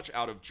put much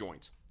out of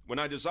joint. When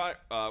I desired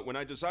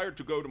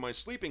to go to my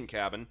sleeping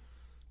cabin,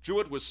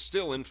 Jewett was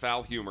still in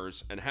foul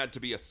humors and had to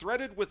be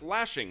threaded with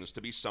lashings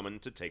to be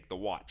summoned to take the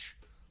watch."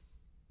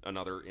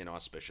 Another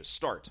inauspicious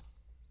start.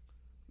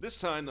 This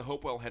time, the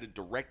Hopewell headed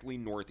directly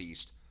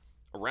northeast,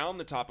 around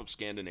the top of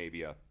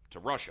Scandinavia, to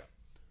Russia.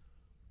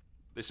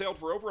 They sailed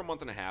for over a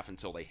month and a half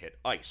until they hit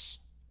ice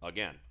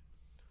again.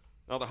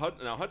 Now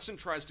Hudson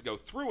tries to go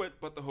through it,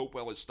 but the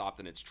Hopewell is stopped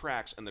in its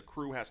tracks, and the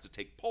crew has to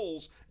take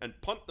poles and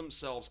punt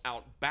themselves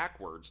out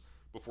backwards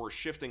before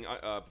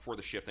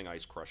the shifting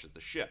ice crushes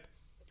the ship.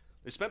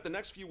 They spent the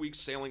next few weeks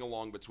sailing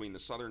along between the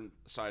southern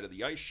side of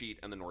the ice sheet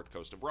and the north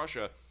coast of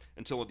Russia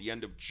until at the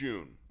end of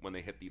June, when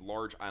they hit the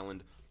large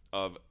island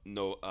of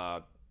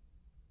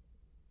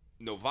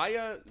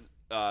Novaya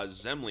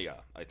Zemlya,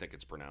 I think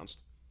it's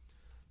pronounced,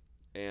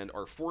 and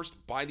are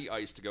forced by the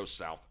ice to go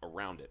south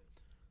around it.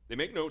 They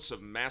make notes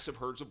of massive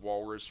herds of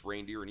walrus,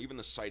 reindeer, and even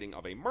the sighting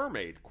of a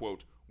mermaid,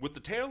 quote, with the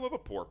tail of a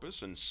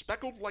porpoise and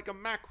speckled like a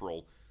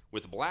mackerel,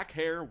 with black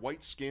hair,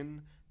 white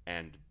skin,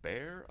 and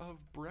bare of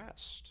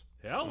breast.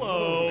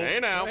 Hello. Hey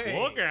now.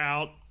 Look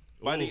out.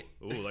 By the-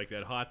 like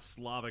that hot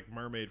Slavic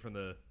mermaid from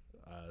the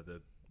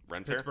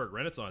Ren Fair? Pittsburgh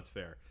Renaissance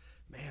Fair.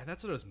 Man,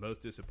 that's what I was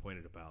most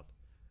disappointed about.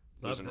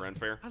 Losing Ren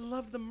Fair? I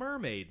loved the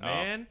mermaid, Oh.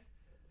 man.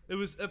 It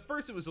was at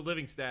first it was a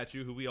living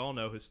statue who we all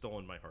know has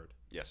stolen my heart.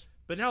 Yes.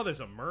 But now there's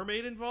a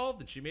mermaid involved,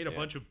 and she made a Yeah.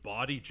 bunch of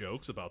bawdy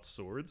jokes about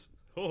swords.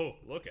 Oh,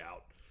 look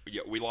out!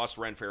 Yeah, we lost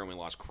Ren Fair and we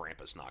lost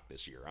Krampusnacht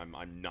this year.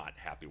 I'm not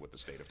happy with the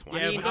state of 20.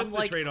 Yeah, mean, but that's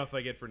unlike- the trade-off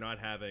I get for not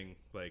having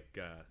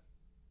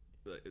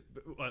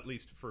at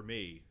least for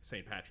me,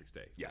 St. Patrick's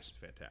Day. Yes. It's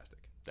fantastic.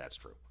 That's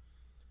true.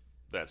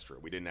 That's true.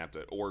 We didn't have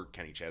to, or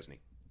Kenny Chesney.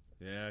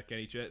 Yeah,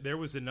 there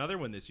was another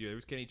one this year. There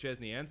was Kenny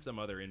Chesney and some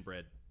other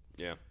inbred.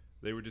 Yeah.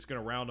 They were just going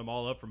to round them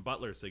all up from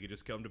Butler so they could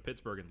just come to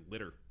Pittsburgh and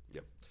litter.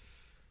 Yep.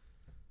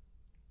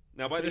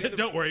 Now by the end of,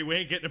 Don't worry, we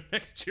ain't getting them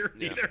next year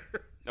Yeah. either.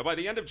 Now, by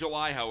the end of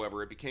July,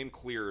 however, it became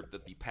clear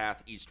that the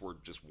path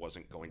eastward just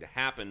wasn't going to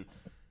happen,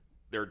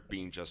 there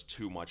being just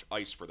too much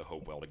ice for the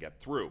Hopewell to get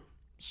through.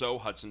 So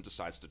Hudson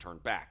decides to turn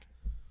back.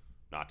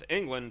 Not to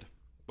England,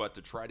 but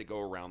to try to go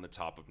around the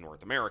top of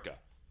North America.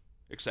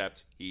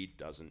 Except he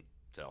doesn't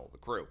tell the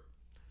crew.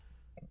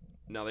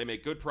 Now, they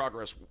make good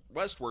progress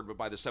westward, but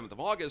by the 7th of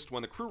August,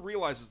 when the crew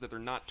realizes that they're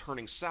not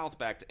turning south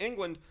back to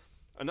England,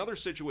 another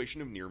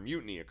situation of near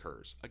mutiny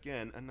occurs.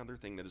 Again, another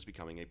thing that is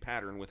becoming a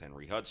pattern with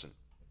Henry Hudson.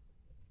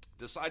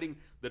 Deciding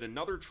that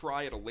another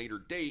try at a later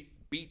date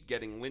beat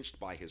getting lynched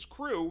by his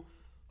crew,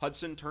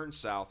 Hudson turns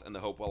south and the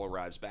Hopewell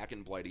arrives back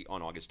in Blighty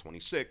on August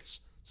 26,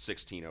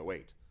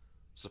 1608.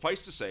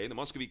 Suffice to say, the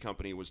Muscovy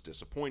Company was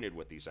disappointed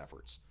with these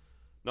efforts.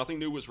 Nothing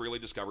new was really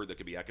discovered that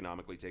could be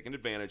economically taken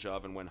advantage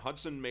of, and when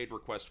Hudson made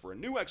request for a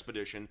new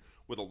expedition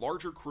with a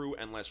larger crew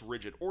and less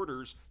rigid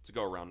orders to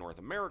go around North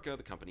America,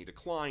 the company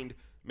declined,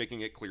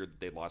 making it clear that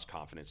they'd lost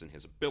confidence in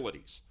his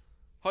abilities.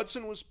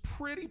 Hudson was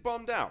pretty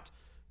bummed out,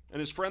 and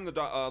his friend,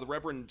 the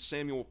Reverend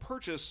Samuel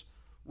Purchas,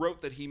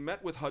 wrote that he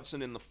met with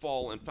Hudson in the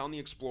fall and found the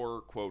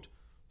explorer, quote,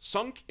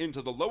 sunk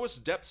into the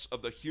lowest depths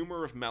of the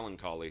humor of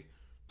melancholy,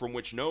 from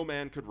which no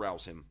man could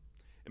rouse him.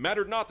 It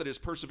mattered not that his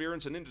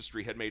perseverance and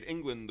industry had made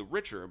England the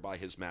richer by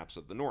his maps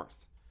of the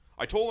North.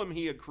 I told him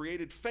he had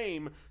created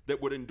fame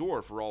that would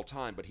endure for all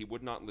time, but he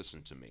would not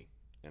listen to me.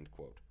 End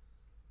quote.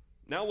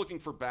 Now looking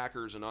for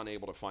backers and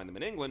unable to find them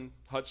in England,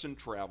 Hudson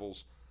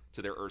travels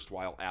to their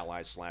erstwhile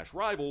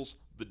allies/rivals,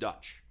 the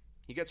Dutch.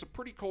 He gets a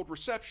pretty cold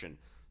reception,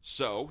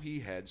 so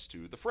he heads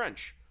to the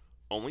French,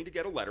 only to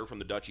get a letter from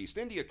the Dutch East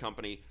India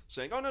Company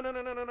saying, oh,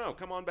 no,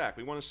 come on back,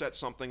 we want to set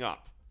something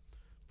up.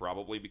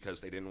 Probably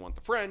because they didn't want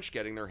the French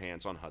getting their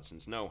hands on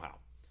Hudson's know-how.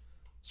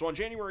 So on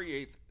January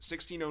 8th,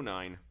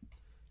 1609,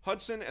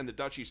 Hudson and the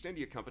Dutch East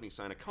India Company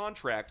sign a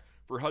contract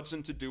for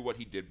Hudson to do what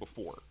he did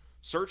before,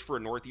 search for a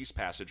northeast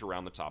passage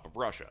around the top of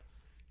Russia.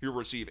 He'll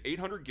receive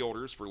 800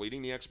 guilders for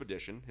leading the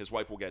expedition. His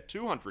wife will get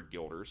 200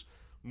 guilders,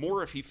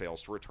 more if he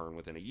fails to return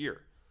within a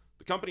year.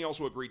 The company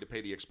also agreed to pay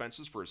the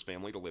expenses for his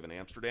family to live in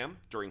Amsterdam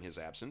during his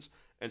absence,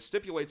 and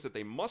stipulates that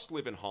they must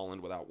live in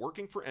Holland without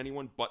working for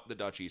anyone but the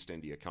Dutch East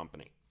India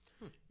Company.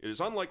 It is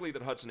unlikely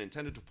that Hudson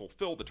intended to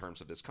fulfill the terms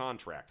of this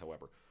contract,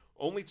 however.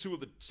 Only 2 of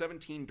the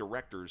 17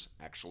 directors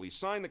actually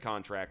signed the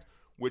contract,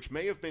 which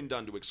may have been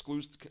done to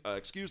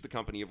excuse the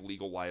company of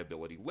legal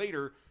liability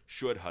later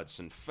should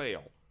Hudson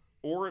fail.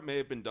 Or it may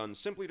have been done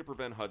simply to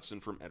prevent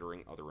Hudson from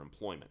entering other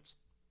employment.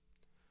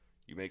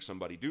 You make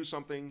somebody do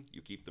something,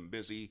 you keep them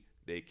busy,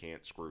 they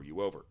can't screw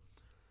you over.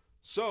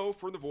 So,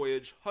 for the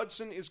voyage,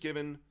 Hudson is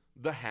given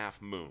the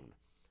Half Moon,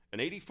 an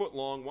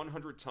 80-foot-long,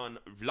 100-ton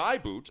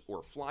Vlieboot,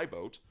 or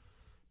flyboat,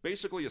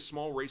 basically a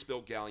small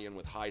race-built galleon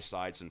with high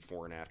sides and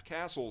fore and aft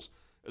castles,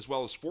 as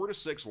well as 4 to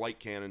 6 light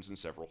cannons and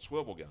several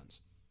swivel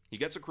guns. He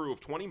gets a crew of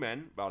 20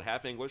 men, about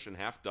half English and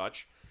half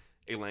Dutch,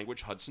 a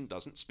language Hudson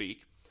doesn't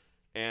speak,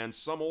 and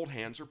some old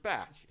hands are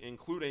back,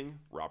 including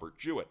Robert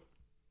Jewett.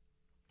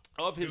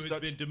 Of his Who has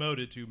Dutch... been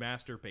demoted to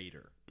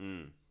masturbator.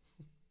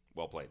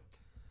 Well played.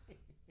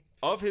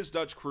 Of his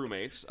Dutch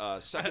crewmates,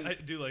 second... I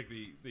do like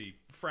the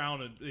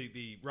frown,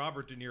 the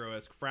Robert De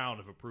Niro-esque frown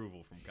of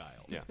approval from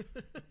Kyle.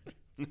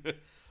 Yeah.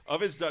 Of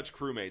his Dutch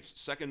crewmates,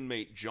 second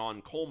mate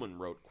John Coleman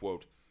wrote,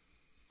 quote,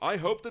 I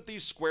hope that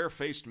these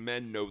square-faced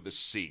men know the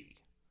sea.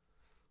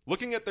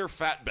 Looking at their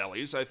fat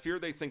bellies, I fear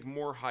they think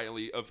more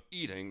highly of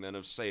eating than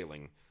of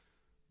sailing.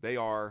 They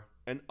are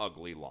an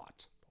ugly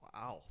lot. Wow.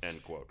 Wow.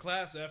 End quote.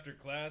 Class after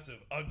class of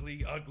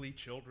ugly, ugly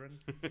children.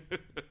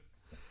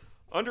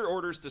 Under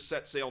orders to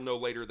set sail no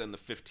later than the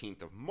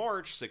 15th of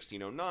March,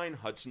 1609,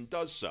 Hudson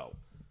does so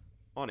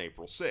on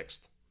April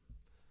 6th.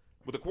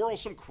 With a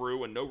quarrelsome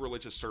crew and no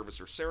religious service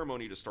or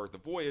ceremony to start the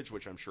voyage,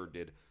 which I'm sure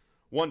did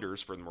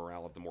wonders for the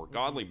morale of the more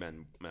godly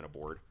men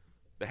aboard,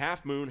 the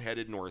Half Moon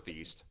headed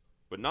northeast,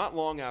 but not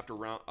long after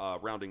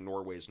rounding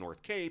Norway's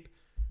North Cape,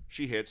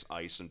 she hits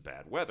ice and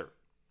bad weather,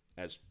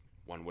 as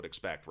one would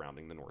expect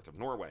rounding the north of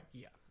Norway.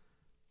 Yeah.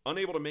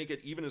 Unable to make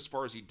it even as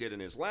far as he did in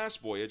his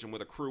last voyage, and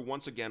with a crew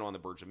once again on the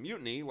verge of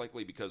mutiny,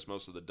 likely because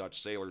most of the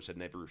Dutch sailors had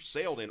never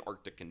sailed in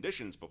Arctic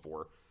conditions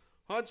before,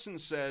 Hudson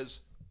says,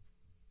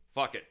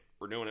 "Fuck it,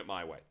 we're doing it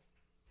my way."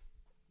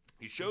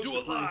 He shows Do the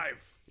it crew,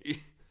 live.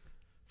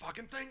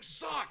 Fucking thing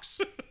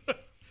sucks.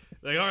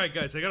 Like, all right,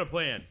 guys, I got a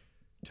plan.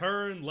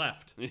 Turn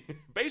left.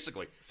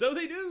 Basically. So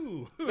they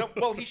do. No,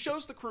 well, he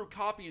shows the crew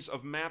copies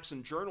of maps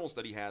and journals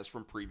that he has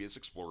from previous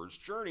explorers'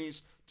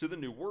 journeys to the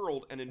New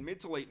World, and in mid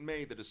to late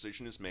May, the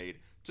decision is made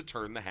to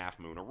turn the Half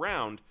Moon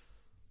around,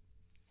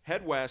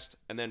 head west,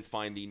 and then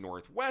find the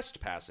Northwest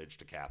Passage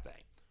to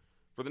Cathay.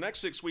 For the next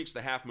 6 weeks,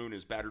 the Half Moon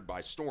is battered by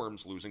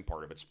storms, losing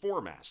part of its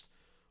foremast.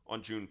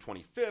 On June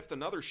 25th,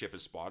 another ship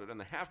is spotted, and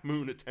the Half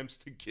Moon attempts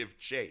to give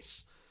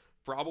chase,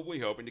 probably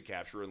hoping to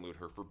capture and loot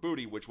her for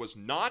booty, which was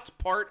not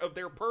part of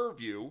their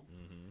purview,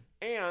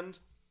 and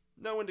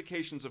no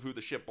indications of who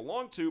the ship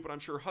belonged to, but I'm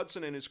sure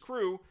Hudson and his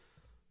crew,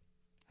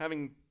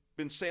 having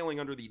been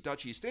sailing under the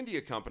Dutch East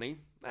India Company,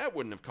 that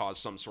wouldn't have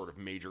caused some sort of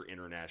major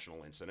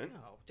international incident.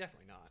 No,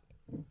 definitely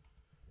not.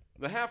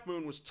 The Half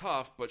Moon was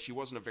tough, but she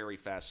wasn't a very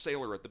fast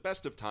sailor at the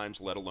best of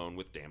times, let alone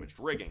with damaged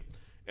rigging,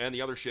 and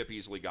the other ship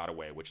easily got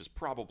away, which is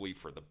probably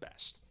for the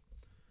best.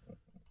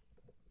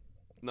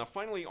 Now,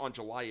 finally, on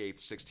July 8th,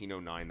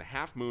 1609, the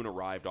Half Moon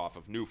arrived off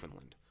of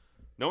Newfoundland.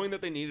 Knowing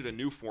that they needed a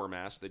new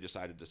foremast, they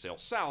decided to sail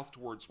south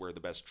towards where the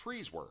best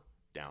trees were,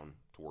 down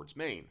towards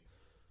Maine.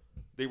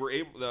 They were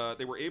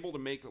unable to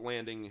make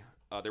landing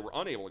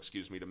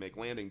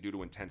due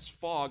to intense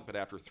fog, but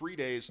after 3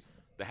 days,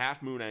 the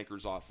Half Moon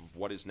anchors off of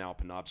what is now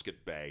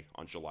Penobscot Bay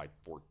on July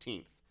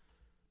 14th.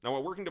 Now,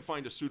 while working to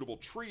find a suitable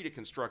tree to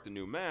construct a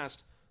new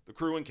mast, the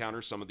crew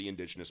encounters some of the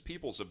indigenous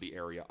peoples of the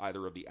area,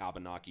 either of the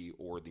Abenaki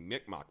or the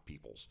Mi'kmaq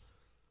peoples.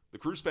 The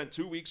crew spent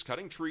 2 weeks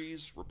cutting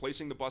trees,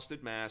 replacing the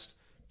busted mast,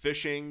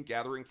 fishing,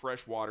 gathering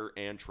fresh water,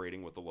 and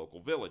trading with the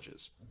local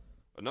villages.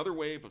 Another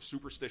wave of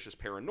superstitious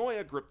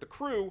paranoia gripped the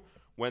crew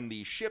when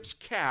the ship's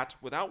cat,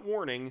 without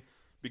warning,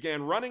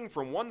 began running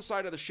from one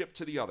side of the ship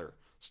to the other,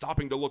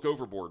 stopping to look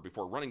overboard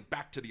before running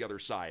back to the other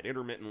side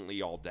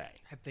intermittently all day.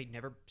 Have they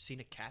never seen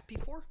a cat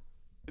before?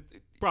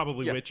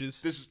 Probably Yeah,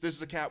 witches. This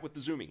is a cat with the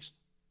zoomies.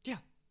 Yeah.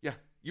 Yeah,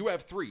 you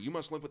have 3. You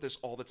must live with this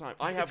all the time.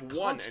 I have It's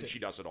one, constant. and she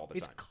does it all the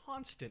It's time.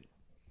 constant.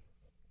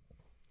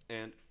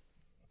 And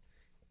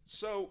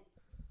so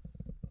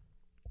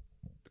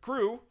the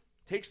crew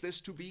takes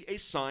this to be a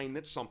sign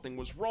that something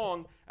was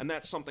wrong, and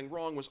that something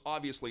wrong was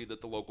obviously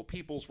that the local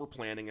peoples were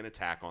planning an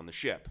attack on the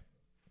ship.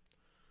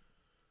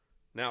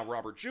 Now,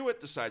 Robert Jewett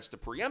decides to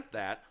preempt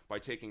that by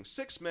taking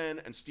 6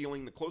 men and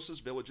stealing the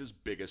closest village's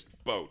biggest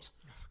boat,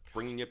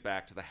 bringing it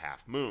back to the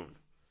Half Moon.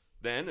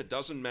 Then, a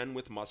dozen men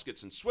with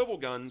muskets and swivel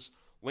guns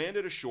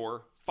landed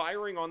ashore,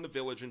 firing on the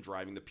village and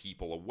driving the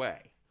people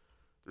away.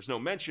 There's no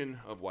mention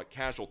of what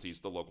casualties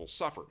the locals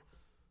suffered.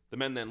 The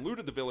men then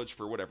looted the village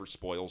for whatever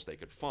spoils they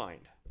could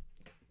find.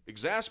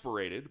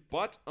 Exasperated,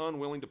 but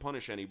unwilling to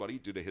punish anybody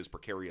due to his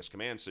precarious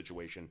command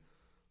situation,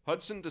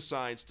 Hudson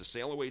decides to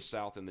sail away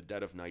south in the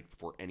dead of night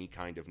before any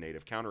kind of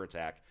native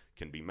counterattack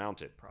can be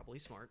mounted. Probably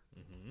smart.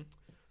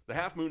 The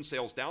Half Moon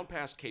sails down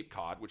past Cape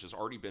Cod, which has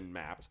already been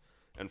mapped,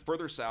 and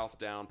further south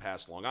down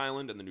past Long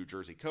Island and the New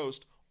Jersey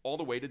coast, all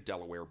the way to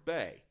Delaware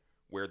Bay,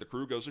 where the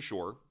crew goes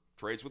ashore,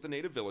 trades with the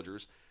native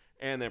villagers,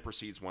 and then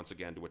proceeds once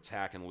again to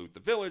attack and loot the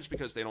village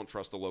because they don't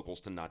trust the locals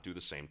to not do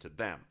the same to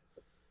them.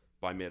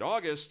 By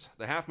mid-August,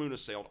 the Half Moon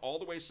has sailed all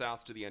the way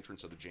south to the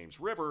entrance of the James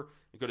River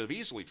and could have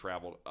easily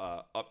traveled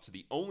up to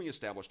the only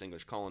established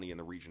English colony in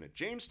the region at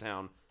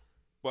Jamestown,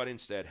 but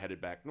instead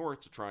headed back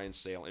north to try and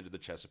sail into the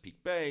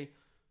Chesapeake Bay,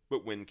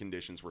 but wind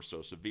conditions were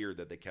so severe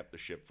that they kept the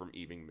ship from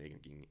even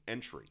making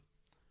entry.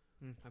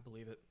 I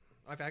believe it.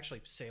 I've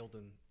actually sailed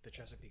in the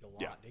Chesapeake a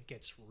lot. Yeah. It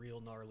gets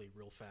real gnarly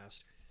real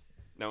fast.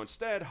 Now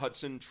instead,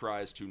 Hudson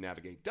tries to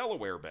navigate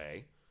Delaware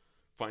Bay,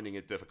 finding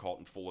it difficult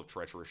and full of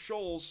treacherous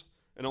shoals,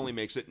 and only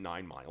makes it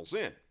 9 miles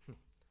in.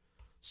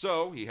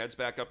 So he heads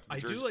back up to the I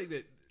Jersey. do like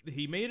that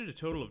he made it a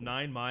total of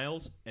 9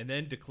 miles and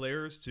then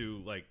declares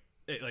to, like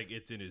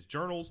it's in his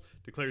journals,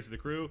 declares to the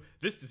crew,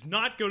 this does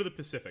not go to the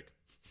Pacific.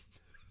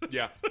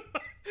 Yeah.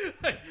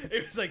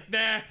 It was like,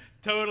 nah,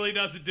 totally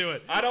doesn't do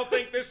it. I don't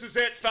think this is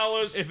it,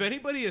 fellas. If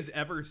anybody has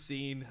ever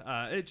seen,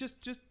 just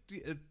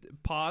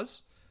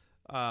pause,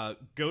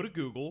 go to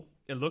Google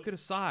and look at a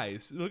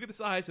size. Look at the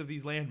size of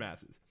these land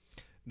masses.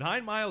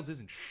 9 miles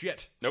isn't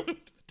shit. Nope.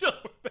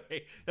 Delaware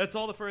Bay. That's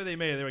all the further they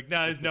made. They're like,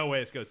 nah, there's no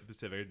way this goes to the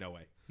Pacific. There's no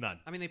way. None.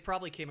 I mean, they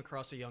probably came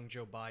across a young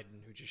Joe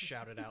Biden who just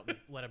shouted out and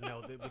let him know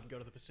that we can go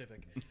to the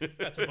Pacific.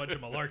 That's a bunch of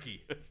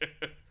malarkey.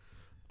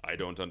 I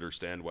don't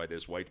understand why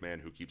this white man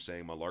who keeps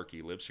saying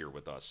malarkey lives here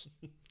with us.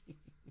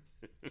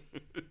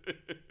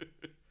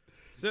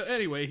 So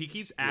anyway, he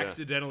keeps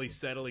accidentally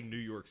settling New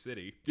York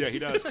City. Yeah, he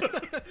does.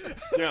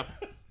 Yeah.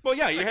 Well,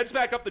 yeah, he heads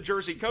back up the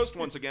Jersey coast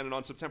once again, and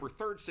on September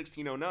 3rd,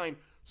 1609,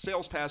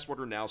 sails past what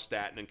are now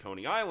Staten and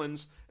Coney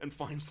Islands, and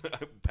finds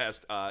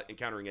past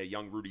encountering a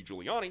young Rudy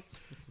Giuliani,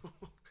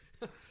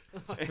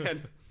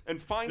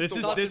 and finds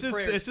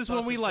This is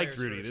when we liked prayers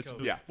for Rudy. his This is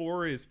coat.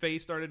 before his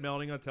face started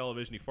melting on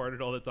television. He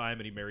farted all the time,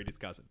 and he married his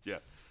cousin. Yeah.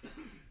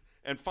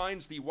 And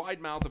finds the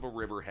wide mouth of a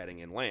river heading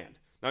inland.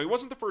 Now, he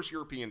wasn't the first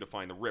European to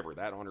find the river.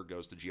 That honor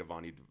goes to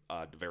Giovanni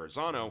da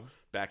Verrazzano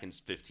back in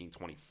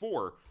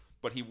 1524,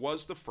 but he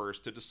was the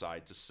first to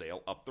decide to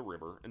sail up the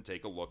river and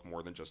take a look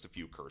more than just a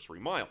few cursory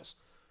miles.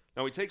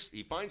 Now,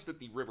 he finds that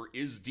the river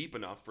is deep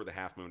enough for the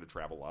Half Moon to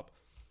travel up,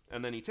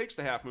 and then he takes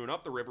the Half Moon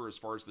up the river as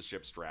far as the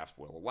ship's draft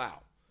will allow.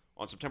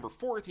 On September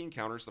 4th, he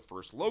encounters the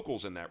first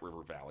locals in that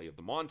river valley of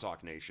the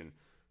Montauk Nation,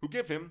 who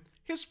give him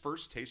his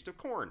first taste of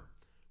corn,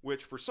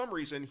 which for some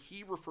reason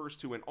he refers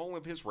to in all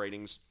of his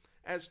writings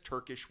as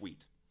Turkish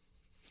wheat.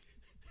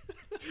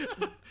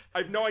 I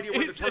have no idea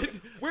where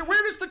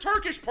does the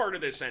Turkish part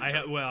of this enter?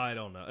 I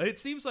don't know. It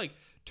seems like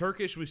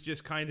Turkish was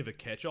just kind of a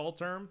catch-all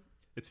term.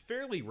 It's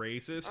fairly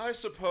racist. I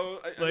suppose.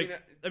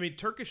 I mean,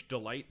 Turkish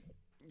delight.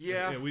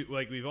 Yeah.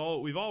 We've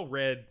all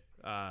read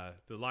The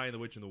Lion, the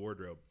Witch, and the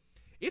Wardrobe.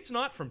 It's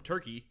not from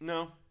Turkey.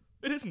 No.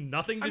 It has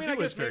nothing to do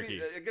with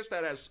Turkey. I guess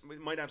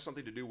might have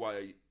something to do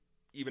why,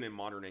 even in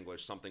modern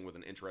English, something with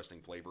an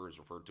interesting flavor is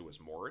referred to as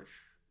Moorish.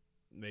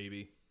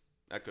 Maybe.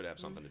 That could have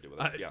something to do with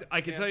it. Yeah.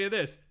 I can tell you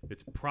this.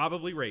 It's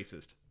probably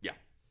racist. Yeah.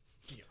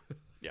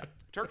 Yeah.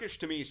 Turkish,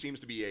 to me, seems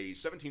to be a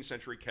 17th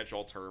century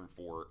catch-all term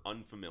for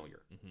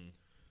unfamiliar. Mm-hmm.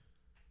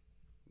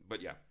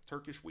 But yeah,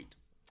 Turkish wheat.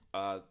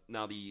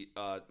 Now, the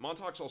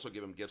Montauks also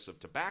give him gifts of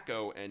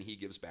tobacco, and he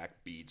gives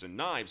back beads and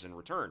knives in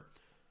return.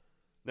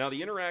 Now,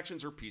 the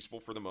interactions are peaceful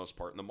for the most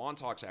part, and the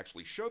Montauks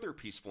actually show their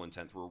peaceful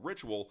intent through a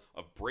ritual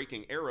of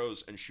breaking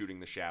arrows and shooting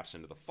the shafts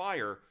into the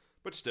fire,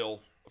 but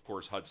still, of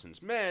course,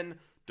 Hudson's men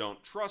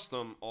don't trust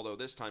them, although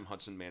this time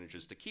Hudson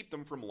manages to keep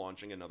them from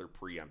launching another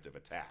preemptive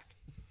attack.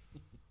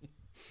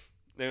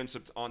 Then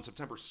on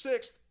September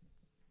 6th,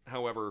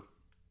 however,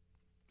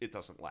 it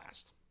doesn't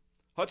last.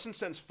 Hudson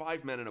sends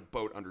 5 men in a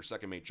boat under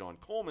second mate John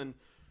Coleman,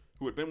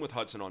 who had been with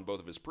Hudson on both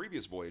of his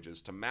previous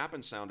voyages, to map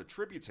and sound a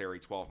tributary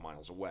 12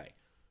 miles away.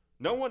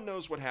 No one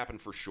knows what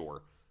happened for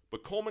sure,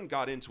 but Coleman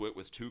got into it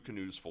with 2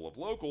 canoes full of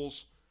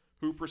locals,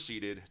 who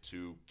proceeded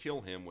to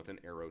kill him with an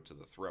arrow to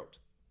the throat.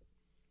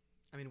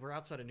 I mean, we're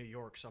outside of New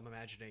York, so I'm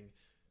imagining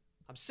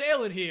I'm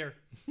sailing here.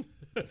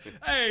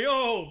 Hey,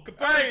 yo,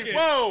 Hey,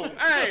 whoa!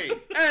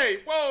 Hey,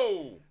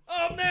 whoa!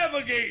 I'm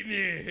navigating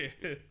here.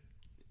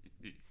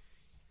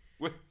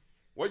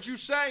 What'd you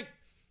say?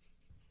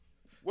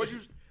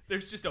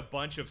 There's just a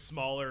bunch of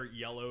smaller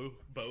yellow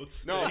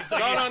boats. No, He's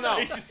no.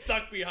 He's just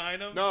stuck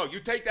behind them. No, you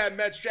take that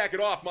Mets jacket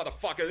off,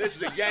 motherfucker. This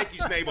is a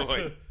Yankees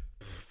neighborhood.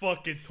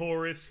 Fucking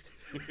tourist.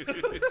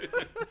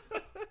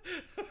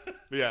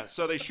 Yeah,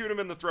 so they shoot him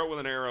in the throat with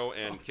an arrow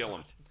and kill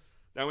him.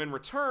 Now, in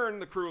return,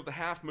 the crew of the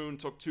Half Moon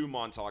took 2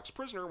 Montauks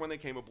prisoner when they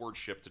came aboard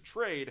ship to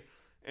trade,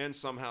 and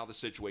somehow the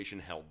situation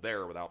held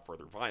there without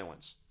further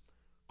violence.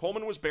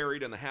 Coleman was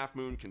buried, and the Half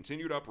Moon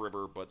continued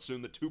upriver, but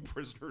soon the 2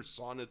 prisoners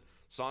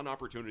saw an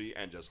opportunity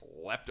and just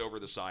leapt over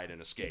the side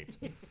and escaped,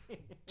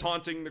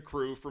 taunting the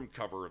crew from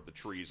cover of the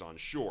trees on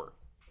shore.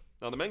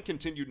 Now, the men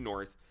continued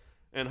north,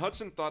 and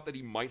Hudson thought that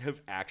he might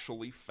have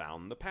actually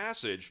found the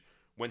passage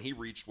when he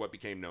reached what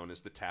became known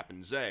as the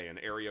Tappan Zee, an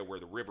area where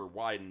the river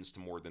widens to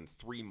more than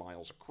 3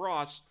 miles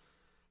across,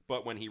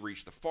 but when he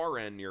reached the far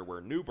end near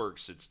where Newburgh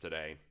sits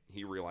today,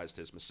 he realized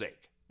his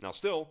mistake. Now,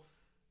 still,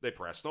 they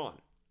pressed on.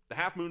 The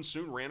Half Moon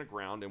soon ran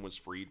aground and was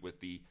freed with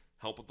the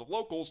help of the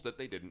locals that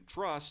they didn't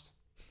trust,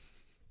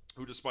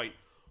 who, despite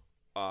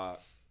all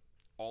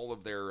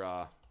of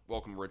their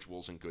welcome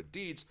rituals and good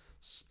deeds,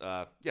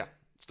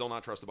 still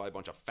not trusted by a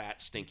bunch of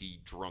fat,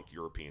 stinky, drunk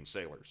European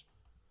sailors.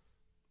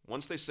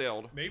 Once they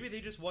sailed... Maybe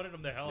they just wanted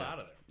them the hell out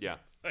of there.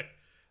 Yeah.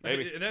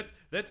 Maybe. And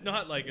that's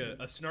not like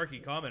a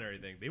snarky comment or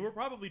anything. They were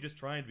probably just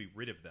trying to be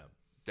rid of them.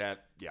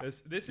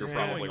 This is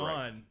going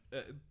on.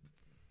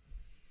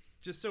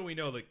 Just so we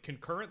know, that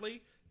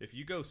concurrently, if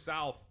you go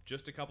south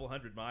just a couple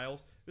hundred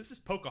miles, this is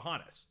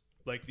Pocahontas.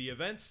 Like, the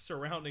events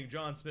surrounding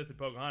John Smith and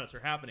Pocahontas are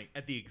happening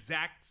at the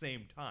exact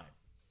same time.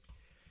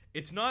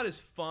 It's not as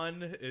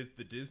fun as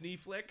the Disney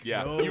flick.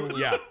 Yeah.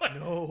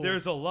 No.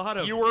 There's a lot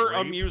of fewer rape.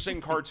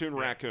 amusing cartoon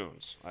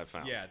raccoons, I've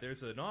found. Yeah,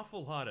 there's an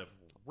awful lot of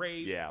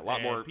rape. Yeah, a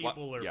lot more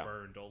people are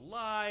burned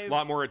alive. A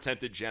lot more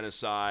attempted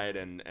genocide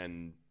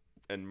and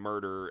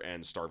murder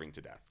and starving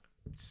to death.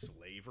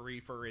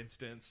 Slavery, for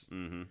instance.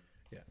 Mm-hmm.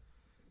 Yeah.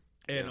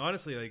 And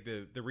honestly, like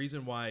the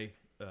reason why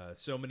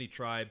so many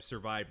tribes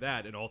survived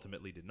that and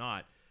ultimately did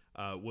not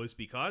was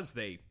because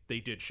they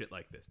did shit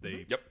like this.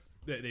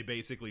 They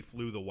basically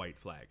flew the white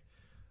flag,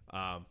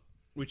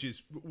 which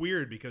is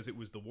weird because it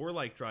was the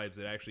warlike tribes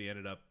that actually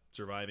ended up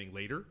surviving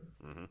later.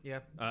 Mm-hmm. Yeah.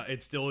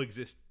 It still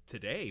exists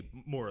today,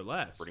 more or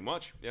less. Pretty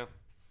much, yeah.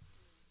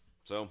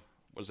 So,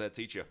 what does that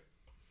teach you?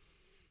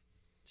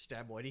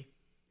 Stab Whitey.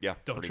 Yeah,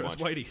 Don't pretty trust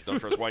much. Whitey. Don't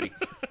trust Whitey.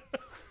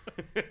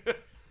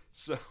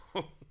 So,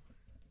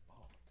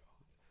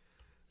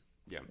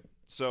 yeah.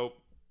 So,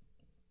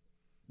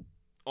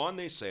 on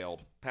they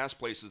sailed, past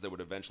places that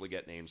would eventually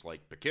get names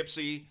like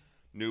Poughkeepsie,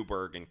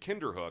 Newburgh, and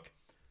Kinderhook,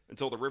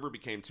 until the river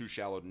became too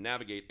shallow to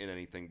navigate in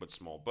anything but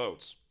small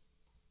boats.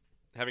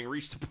 Having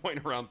reached a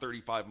point around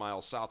 35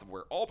 miles south of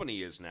where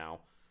Albany is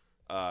now,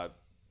 a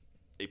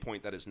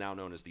point that is now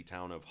known as the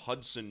town of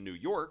Hudson, New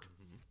York.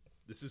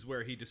 This is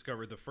where he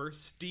discovered the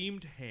first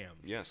steamed ham.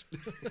 Yes.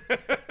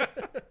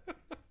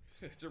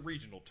 It's a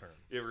regional term.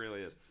 It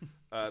really is.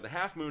 The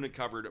Half Moon had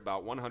covered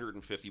about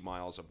 150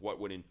 miles of what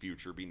would in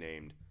future be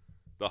named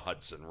the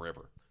Hudson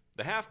River.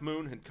 The Half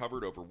Moon had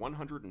covered over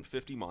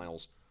 150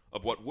 miles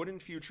of what would in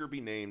future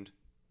be named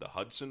the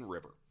Hudson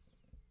River.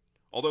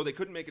 Although they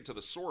couldn't make it to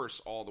the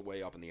source all the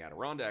way up in the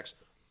Adirondacks,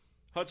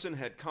 Hudson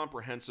had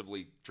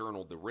comprehensively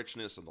journaled the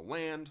richness of the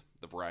land,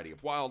 the variety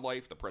of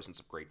wildlife, the presence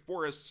of great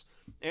forests,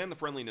 and the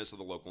friendliness of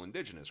the local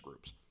indigenous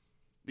groups.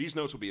 These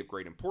notes would be of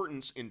great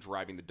importance in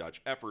driving the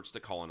Dutch efforts to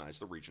colonize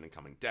the region in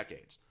coming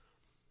decades.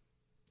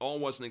 All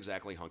wasn't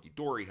exactly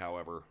hunky-dory,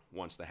 however,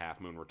 once the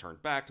Half Moon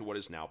returned back to what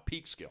is now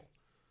Peekskill.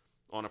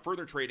 On a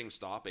further trading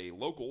stop, a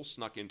local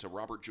snuck into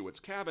Robert Jewett's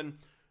cabin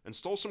and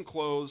stole some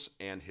clothes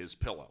and his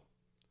pillow.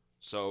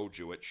 So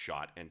Jewett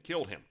shot and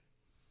killed him.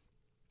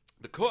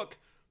 The cook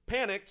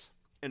panicked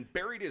and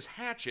buried his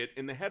hatchet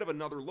in the head of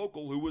another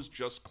local who was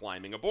just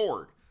climbing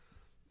aboard.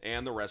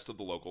 And the rest of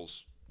the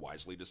locals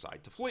wisely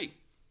decide to flee.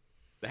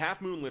 The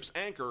Half Moon lifts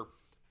anchor,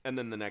 and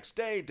then the next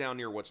day, down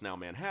near what's now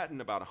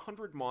Manhattan, about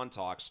 100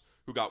 Montauks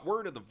who got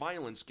word of the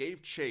violence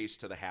gave chase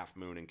to the Half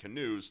Moon in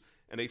canoes,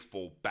 and a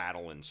full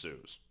battle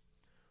ensues.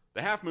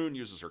 The Half Moon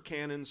uses her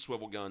cannons,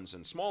 swivel guns,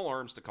 and small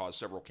arms to cause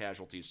several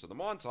casualties to the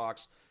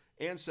Montauks,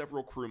 and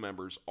several crew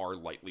members are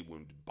lightly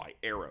wounded by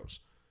arrows.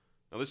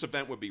 Now, this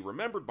event would be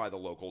remembered by the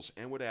locals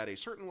and would add a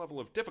certain level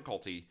of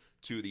difficulty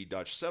to the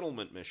Dutch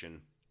settlement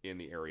mission in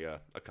the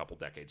area a couple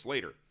decades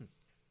later.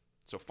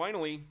 So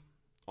finally,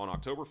 on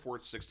October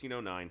 4th,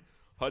 1609,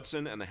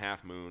 Hudson and the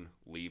Half Moon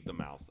leave the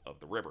mouth of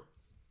the river.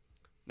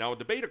 Now, a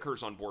debate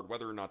occurs on board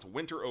whether or not to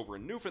winter over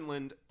in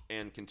Newfoundland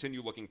and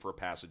continue looking for a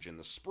passage in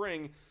the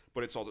spring,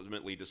 but it's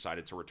ultimately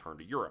decided to return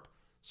to Europe.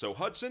 So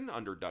Hudson,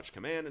 under Dutch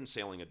command and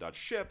sailing a Dutch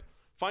ship,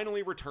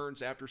 finally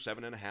returns after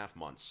 7.5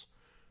 months,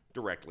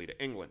 directly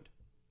to England.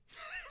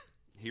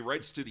 He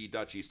writes to the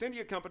Dutch East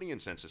India Company and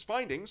sends his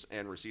findings,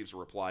 and receives a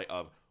reply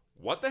of,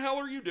 "What the hell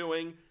are you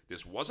doing?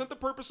 This wasn't the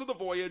purpose of the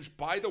voyage.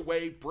 By the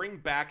way, bring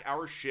back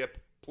our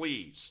ship,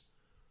 please."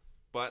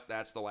 But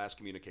that's the last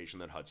communication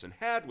that Hudson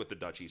had with the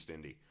Dutch East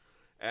India,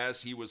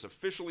 as he was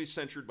officially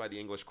censured by the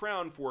English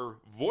crown for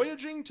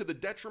voyaging to the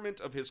detriment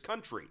of his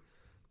country,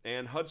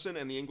 and Hudson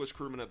and the English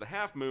crewmen of the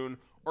Half Moon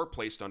are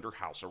placed under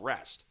house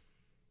arrest.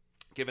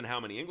 Given how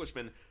many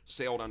Englishmen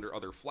sailed under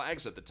other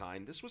flags at the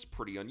time, this was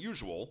pretty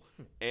unusual,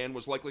 and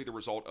was likely the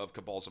result of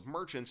cabals of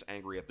merchants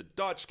angry at the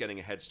Dutch getting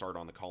a head start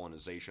on the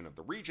colonization of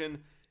the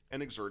region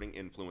and exerting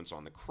influence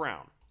on the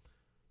crown.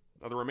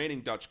 Now, the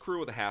remaining Dutch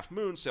crew of the Half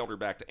Moon sailed her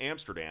back to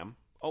Amsterdam,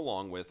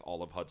 along with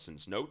all of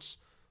Hudson's notes,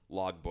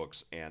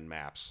 logbooks, and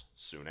maps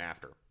soon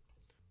after.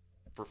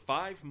 For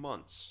 5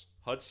 months,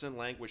 Hudson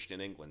languished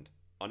in England,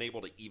 unable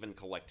to even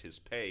collect his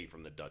pay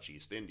from the Dutch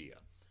East India.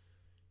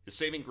 His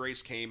saving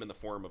grace came in the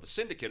form of a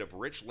syndicate of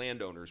rich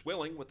landowners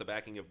willing, with the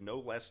backing of no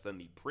less than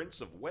the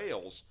Prince of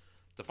Wales,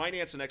 to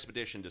finance an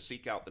expedition to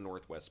seek out the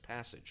Northwest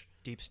Passage.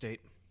 Deep state.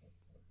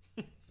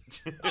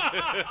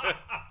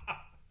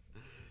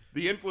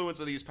 The influence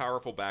of these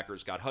powerful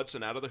backers got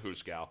Hudson out of the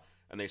Hooskow,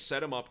 and they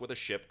set him up with a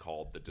ship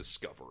called the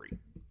Discovery.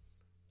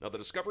 Now, the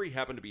Discovery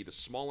happened to be the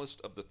smallest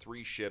of the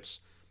 3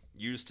 ships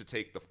used to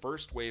take the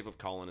first wave of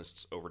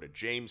colonists over to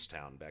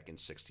Jamestown back in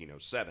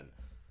 1607,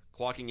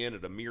 clocking in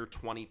at a mere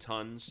 20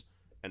 tons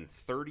and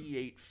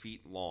 38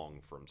 feet long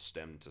from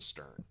stem to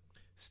stern.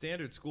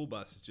 Standard school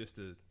bus is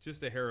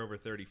just a hair over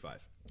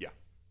 35. Yeah.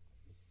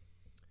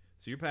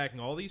 So you're packing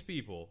all these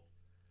people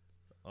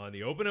on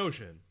the open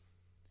ocean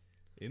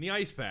in the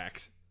ice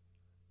packs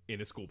in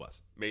a school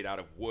bus. Made out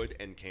of wood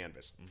and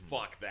canvas.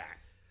 Fuck that.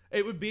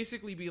 It would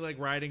basically be like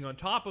riding on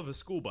top of a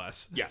school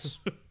bus. Yes.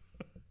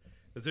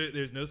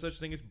 There's no such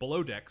thing as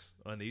below decks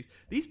on these.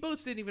 These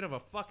boats didn't even have a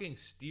fucking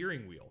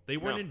steering wheel. They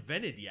weren't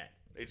invented yet.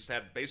 They just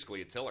had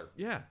basically a tiller.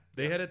 Yeah,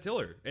 they had a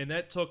tiller, and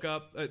that took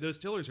up. Those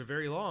tillers are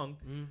very long,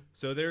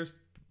 so there's,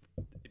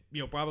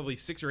 probably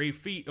 6 or 8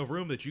 feet of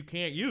room that you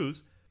can't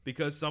use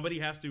because somebody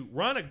has to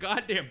run a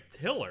goddamn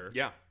tiller.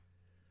 Yeah.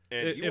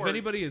 And If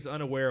anybody is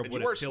unaware of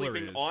what you are a tiller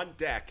sleeping is, on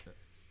deck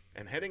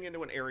and heading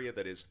into an area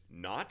that is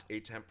not a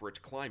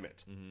temperate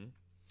climate.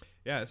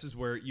 yeah, this is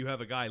where you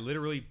have a guy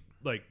literally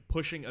like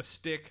pushing a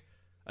stick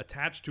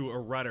attached to a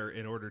rudder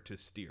in order to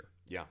steer,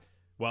 Yeah.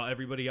 while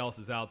everybody else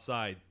is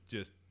outside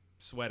just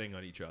sweating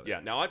on each other. Yeah.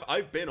 Now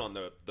I've been on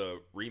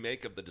the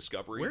remake of the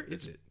Discovery. Where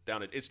is it?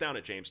 It's down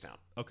at Jamestown.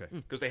 Okay.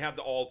 Because they have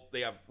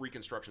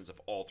reconstructions of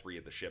all 3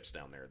 of the ships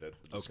down there, the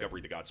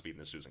Discovery, the Godspeed,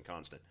 and the Susan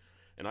Constant.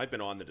 and I've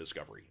been on the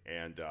Discovery,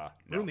 and no.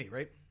 Roomy,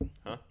 right?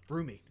 Huh?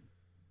 Roomy.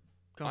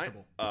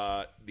 Comfortable.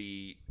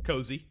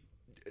 Cozy.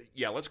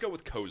 Yeah, let's go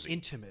with cozy.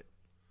 Intimate.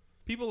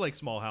 People like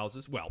small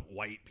houses. Well,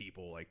 white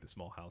people like the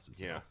small houses.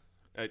 Yeah.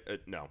 though.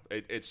 No,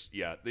 it's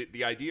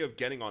the idea of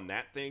getting on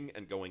that thing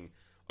and going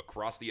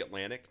across the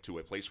Atlantic to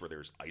a place where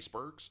there's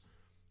icebergs,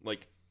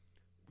 like,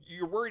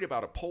 you're worried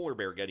about a polar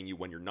bear getting you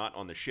when you're not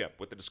on the ship.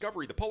 With the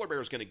Discovery, the polar bear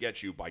is going to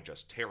get you by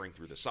just tearing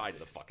through the side of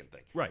the fucking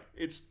thing. Right.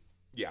 It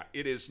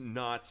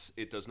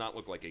does not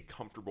look like a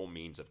comfortable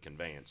means of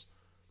conveyance.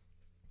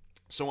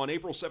 So on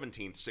April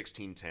 17th,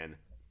 1610,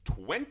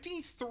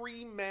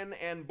 23 men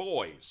and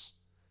boys,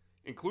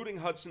 including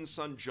Hudson's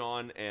son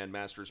John and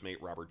master's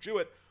mate Robert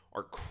Jewett,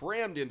 are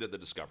crammed into the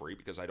Discovery,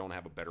 because I don't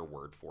have a better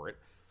word for it,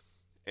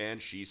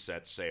 and she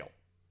sets sail.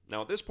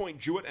 Now, at this point,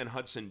 Jewett and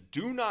Hudson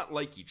do not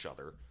like each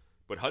other,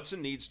 but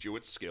Hudson needs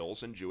Jewett's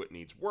skills, and Jewett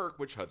needs work,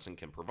 which Hudson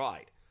can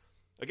provide.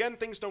 Again,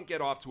 things don't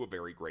get off to a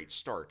very great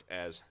start,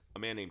 as a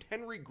man named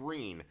Henry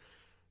Green,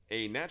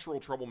 a natural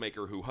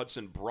troublemaker who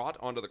Hudson brought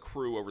onto the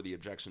crew over the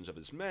objections of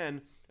his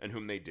men, and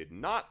whom they did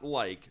not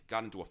like,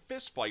 got into a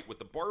fist fight with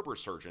the barber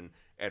surgeon,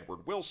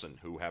 Edward Wilson,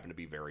 who happened to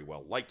be very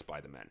well liked by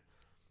the men.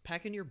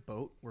 Packing your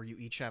boat where you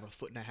each have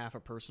 1.5 feet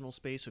of personal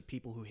space with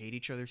people who hate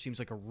each other seems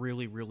like a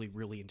really, really,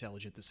 really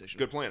intelligent decision.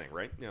 Good planning,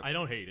 right? Yeah. I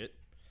don't hate it.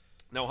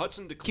 Now,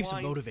 Hudson declined... Keeps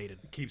them motivated.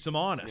 Keeps them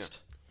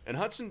honest. Yeah. And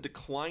Hudson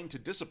declined to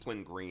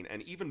discipline Green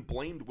and even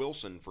blamed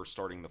Wilson for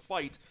starting the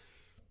fight,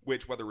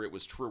 which, whether it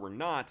was true or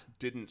not,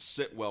 didn't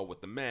sit well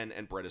with the men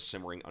and bred a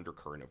simmering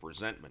undercurrent of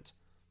resentment.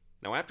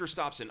 Now, after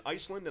stops in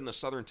Iceland and the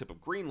southern tip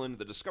of Greenland,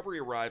 the Discovery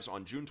arrives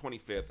on June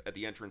 25th at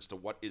the entrance to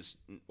what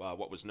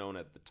was known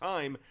at the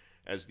time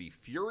as the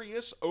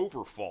Furious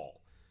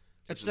Overfall.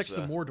 That's next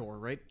to Mordor,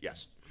 right?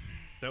 Yes.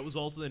 That was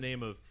also the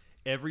name of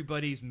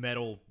everybody's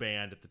metal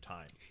band at the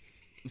time.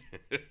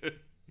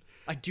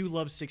 I do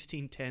love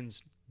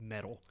 1610's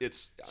metal.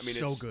 It's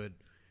good.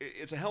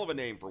 It's a hell of a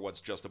name for what's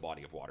just a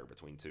body of water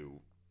between two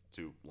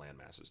land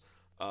masses.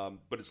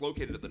 But it's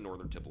located at the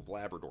northern tip of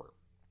Labrador.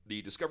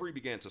 The Discovery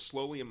began to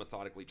slowly and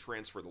methodically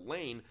transfer the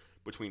lane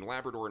between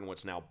Labrador and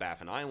what's now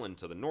Baffin Island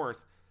to the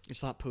north.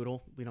 It's not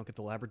Poodle. We don't get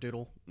the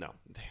Labradoodle. No.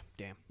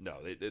 Damn. No,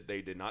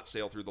 they did not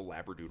sail through the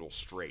Labradoodle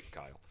Strait,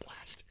 Kyle.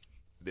 Blast.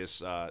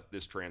 This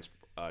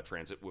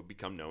transit would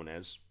become known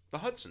as the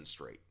Hudson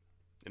Strait.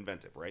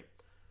 Inventive, right?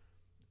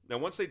 Now,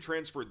 once they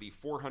transferred the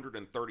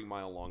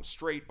 430-mile-long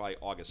strait by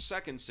August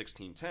 2nd,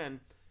 1610,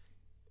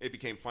 it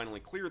became finally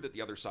clear that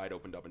the other side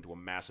opened up into a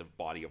massive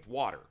body of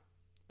water.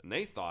 And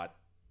they thought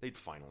they'd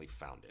finally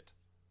found it.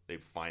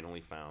 They'd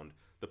finally found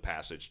the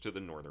passage to the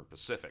northern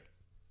Pacific.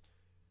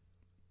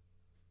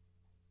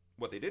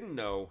 What they didn't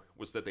know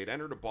was that they'd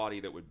entered a body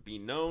that would be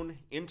known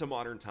into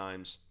modern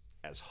times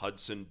as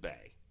Hudson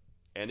Bay.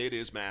 And it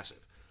is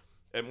massive.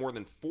 At more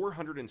than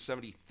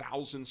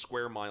 470,000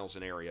 square miles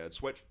in area,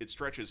 it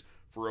stretches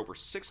for over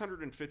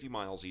 650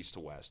 miles east to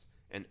west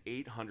and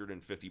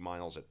 850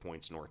 miles at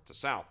points north to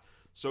south.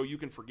 So you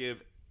can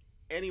forgive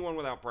anyone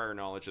without prior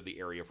knowledge of the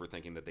area for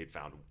thinking that they'd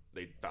found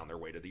their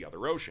way to the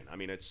other ocean. I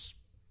mean, it's...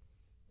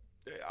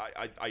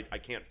 I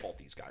can't fault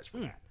these guys for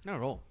that. Not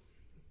at all.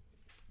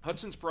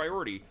 Hudson's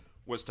priority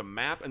was to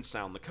map and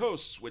sound the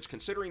coasts, which,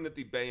 considering that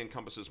the bay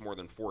encompasses more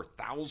than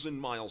 4,000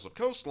 miles of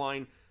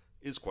coastline,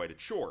 is quite a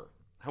chore.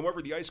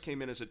 However, the ice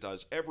came in as it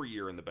does every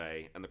year in the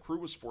bay, and the crew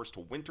was forced to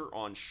winter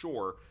on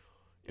shore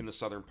in the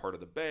southern part of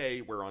the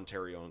bay, where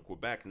Ontario and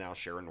Quebec now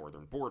share a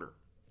northern border.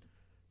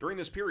 During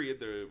this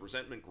period, the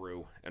resentment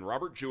grew, and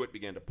Robert Jewett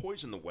began to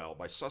poison the well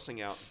by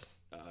sussing out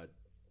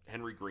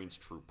Henry Green's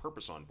true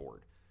purpose on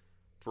board,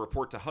 to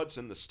report to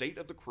Hudson the state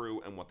of the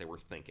crew and what they were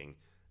thinking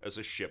as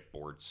a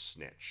shipboard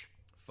snitch.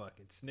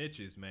 Fucking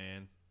snitches,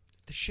 man.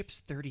 The ship's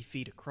 30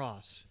 feet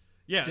across.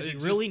 Yeah. Does he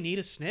really need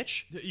a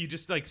snitch? You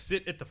just like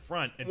sit at the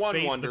front and One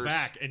face wonders. the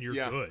back, and you're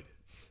good.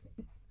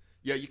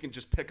 Yeah, you can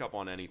just pick up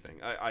on anything.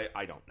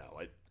 I don't know.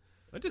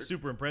 I'm just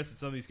super impressed that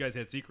some of these guys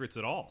had secrets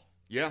at all.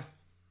 Yeah.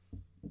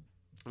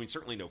 I mean,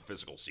 certainly no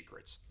physical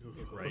secrets.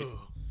 Right.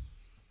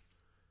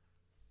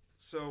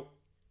 So,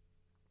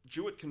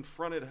 Jewett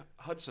confronted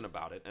Hudson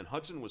about it, and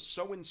Hudson was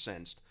so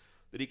incensed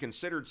that he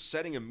considered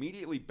setting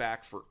immediately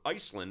back for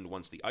Iceland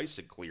once the ice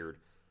had cleared,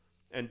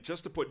 and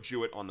just to put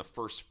Jewett on the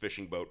first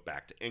fishing boat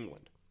back to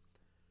England.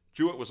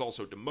 Jewett was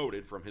also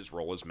demoted from his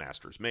role as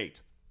master's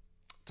mate.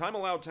 Time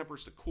allowed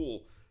tempers to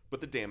cool, but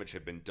the damage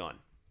had been done.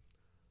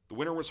 The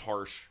winter was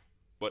harsh,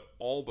 but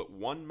all but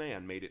one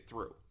man made it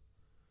through.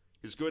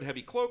 His good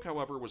heavy cloak,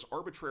 however, was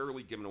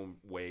arbitrarily given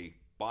away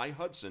by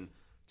Hudson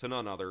to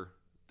none other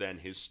than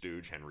his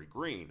stooge Henry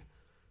Green,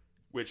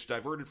 which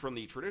diverted from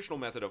the traditional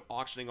method of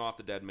auctioning off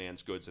the dead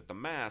man's goods at the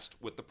mast,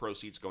 with the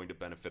proceeds going to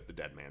benefit the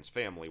dead man's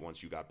family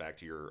once you got back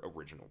to your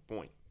original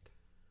point.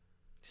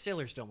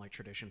 Sailors don't like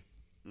tradition.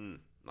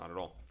 Not at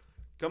all.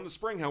 Come the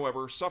spring,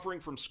 however, suffering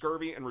from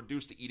scurvy and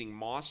reduced to eating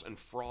moss and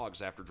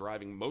frogs after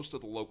driving most of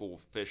the local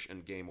fish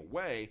and game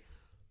away,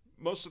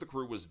 most of the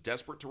crew was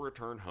desperate to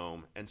return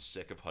home and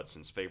sick of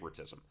Hudson's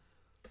favoritism.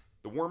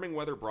 The warming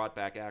weather brought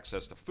back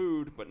access to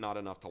food, but not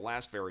enough to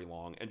last very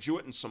long, and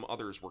Jewett and some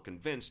others were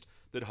convinced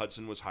that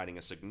Hudson was hiding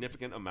a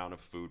significant amount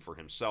of food for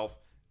himself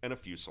and a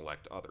few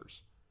select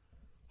others.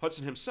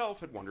 Hudson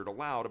himself had wondered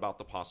aloud about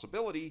the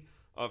possibility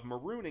of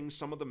marooning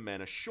some of the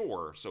men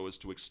ashore so as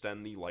to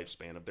extend the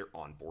lifespan of their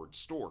onboard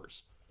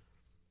stores.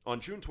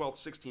 On June 12,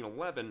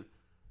 1611,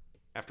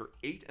 after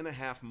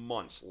 8.5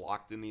 months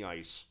locked in the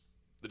ice,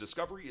 the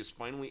Discovery is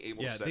finally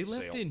able to set sail. Yeah, they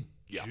left in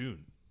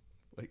June.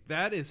 Like,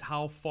 that is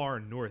how far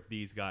north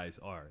these guys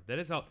are. That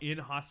is how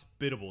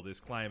inhospitable this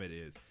climate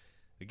is.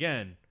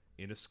 Again,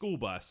 in a school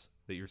bus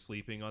that you're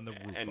sleeping on the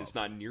roof And of. it's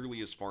not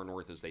nearly as far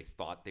north as they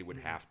thought they would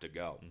have to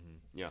go.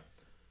 Yeah.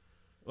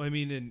 Well, I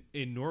mean,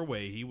 in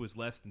Norway, he was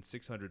less than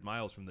 600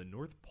 miles from the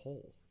North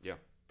Pole. Yeah.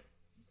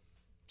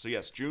 So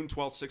yes, June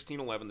 12,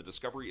 1611, the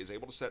Discovery is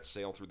able to set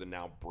sail through the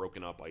now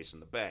broken up ice in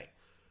the bay.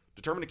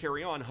 Determined to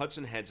carry on,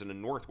 Hudson heads in a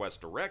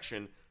northwest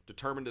direction,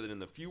 determined that in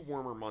the few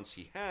warmer months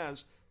he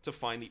has, to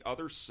find the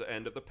other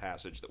end of the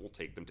passage that will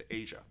take them to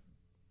Asia.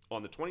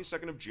 On the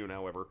 22nd of June,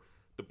 however,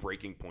 the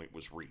breaking point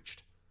was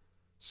reached.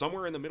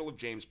 Somewhere in the middle of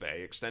James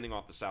Bay, extending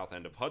off the south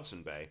end of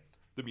Hudson Bay,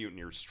 the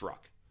mutineers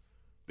struck.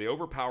 They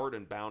overpowered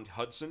and bound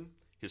Hudson,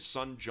 his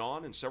son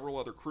John, and several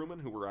other crewmen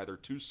who were either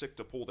too sick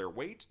to pull their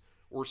weight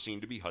or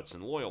seemed to be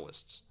Hudson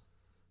loyalists.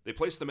 They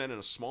placed the men in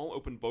a small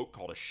open boat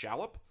called a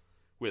shallop,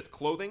 with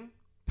clothing,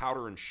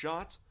 powder and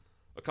shot,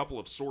 a couple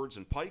of swords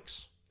and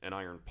pikes, an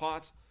iron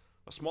pot,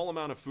 a small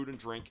amount of food and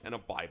drink, and a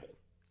Bible,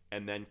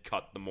 and then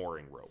cut the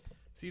mooring rope.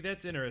 See,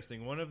 that's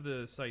interesting. One of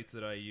the sites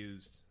that I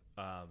used,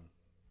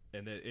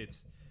 and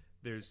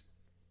there's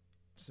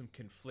some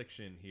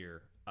confliction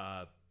here.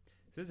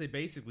 Says they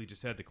basically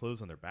just had the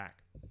clothes on their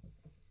back.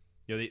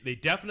 You know, they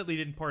definitely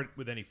didn't part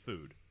with any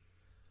food.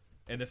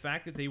 And the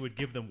fact that they would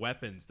give them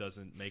weapons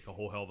doesn't make a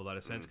whole hell of a lot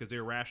of sense because they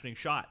were rationing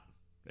shot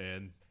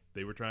and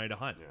they were trying to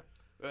hunt.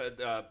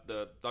 Yeah.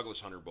 The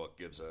Douglas Hunter book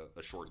gives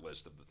a short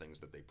list of the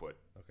things that they put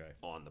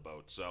on the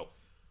boat. So,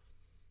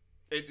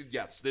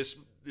 yes, this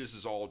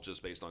is all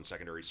just based on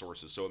secondary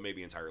sources, so it may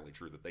be entirely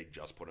true that they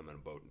just put them in a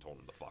boat and told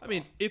them to fuck off. I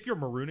mean, if you're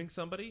marooning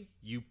somebody,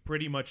 you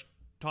pretty much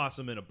toss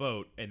them in a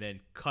boat and then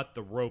cut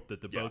the rope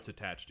that the boat's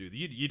attached to.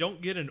 You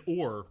don't get an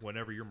oar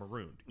whenever you're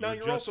marooned. Now,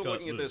 you're also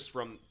looking at this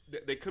from...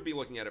 They could be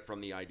looking at it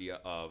from the idea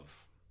of...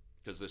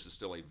 Because this is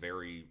still a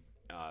very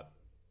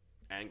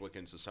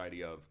Anglican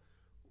society of...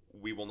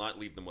 We will not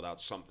leave them without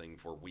something,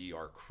 for we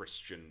are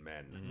Christian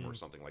men, or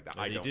something like that.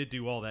 Yeah, they did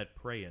do all that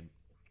praying.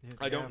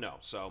 I don't know.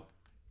 So,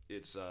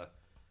 it's...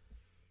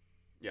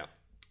 yeah.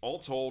 All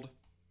told,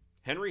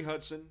 Henry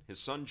Hudson, his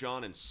son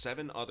John, and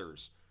 7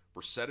 others...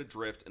 were set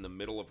adrift in the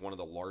middle of one of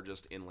the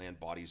largest inland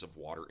bodies of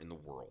water in the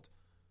world,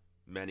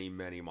 many,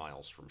 many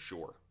miles from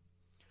shore.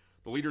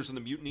 The leaders in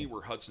the mutiny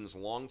were Hudson's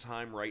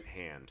longtime right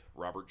hand,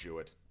 Robert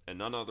Jewett, and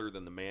none other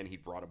than the man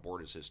he'd brought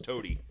aboard as his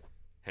toady,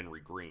 Henry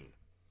Green.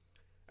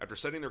 After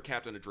setting their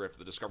captain adrift,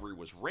 the Discovery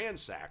was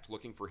ransacked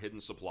looking for hidden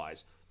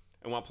supplies,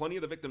 and while plenty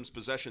of the victims'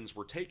 possessions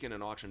were taken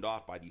and auctioned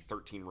off by the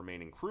 13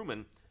 remaining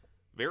crewmen,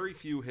 very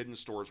few hidden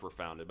stores were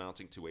found,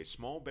 amounting to a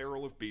small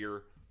barrel of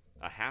beer,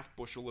 a half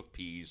bushel of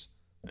peas,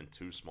 and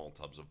 2 small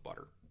tubs of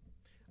butter.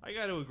 I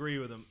got to agree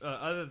with him.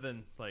 Other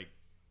than like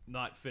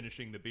not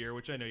finishing the beer,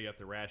 which I know you have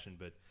to ration,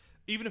 but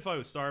even if I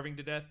was starving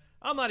to death,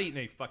 I'm not eating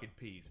any fucking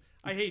peas.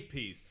 I hate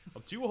peas.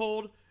 I'm too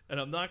old,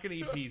 and I'm not going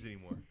to eat peas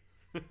anymore.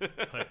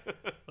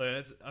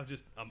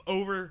 I'm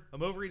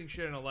over eating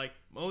shit, and I'm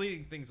only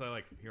eating things I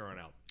like from here on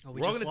out.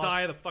 We're all going to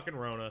die of the fucking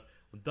Rona.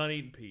 I'm done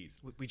eating peas.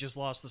 We just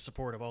lost the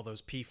support of all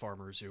those pea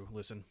farmers who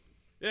listen.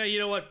 Yeah, you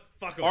know what?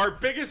 Fuck 'em. Our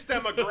biggest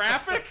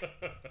demographic?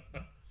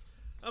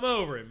 I'm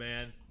over it,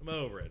 man. I'm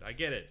over it. I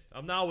get it.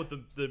 I'm now with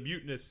the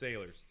mutinous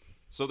sailors.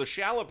 So the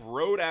shallop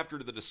rode after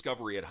the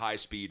Discovery at high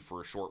speed for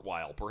a short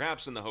while,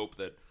 perhaps in the hope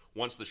that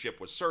once the ship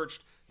was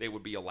searched, they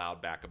would be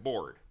allowed back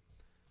aboard.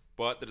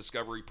 But the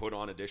Discovery put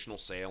on additional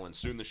sail, and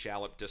soon the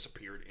shallop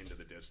disappeared into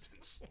the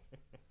distance.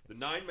 The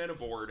 9 men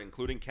aboard,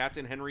 including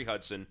Captain Henry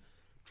Hudson,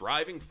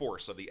 driving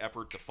force of the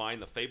effort to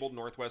find the fabled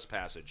Northwest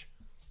Passage,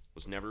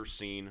 was never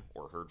seen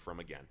or heard from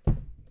again.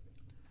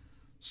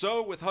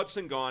 So, with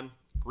Hudson gone,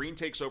 Green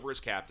takes over as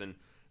captain,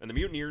 and the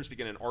mutineers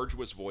begin an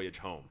arduous voyage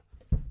home.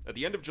 At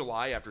the end of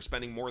July, after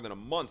spending more than a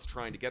month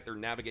trying to get their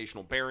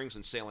navigational bearings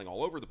and sailing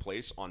all over the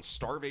place on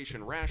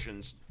starvation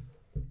rations,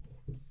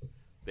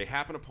 they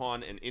happen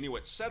upon an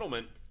Inuit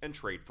settlement and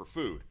trade for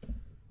food.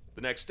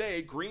 The next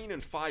day, Green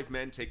and 5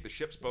 men take the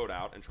ship's boat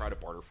out and try to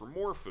barter for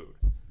more food.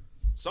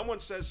 Someone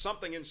says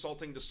something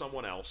insulting to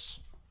someone else.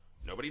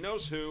 Nobody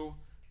knows who,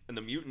 and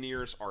the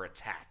mutineers are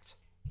attacked.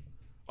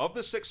 Of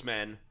the 6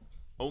 men,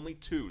 only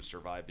 2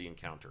 survived the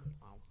encounter.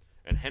 Wow.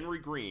 And Henry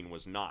Green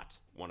was not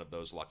one of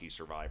those lucky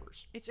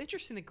survivors. It's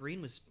interesting that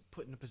Green was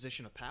put in a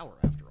position of power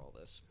after all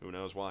this. Who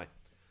knows why?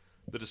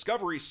 The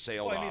Discovery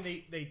sailed off.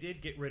 They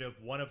did get rid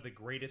of one of the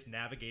greatest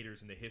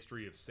navigators in the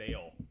history of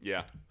sail.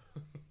 Yeah.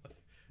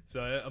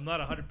 So I'm not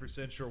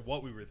 100% sure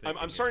what we were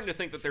thinking. I'm starting to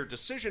think that their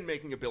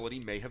decision-making ability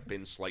may have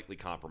been slightly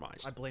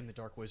compromised. I blame the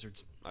Dark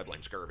Wizards. I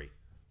blame scurvy.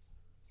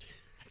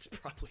 It's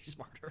probably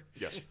smarter.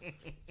 Yes.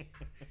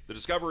 The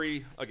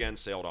Discovery again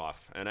sailed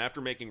off, and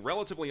after making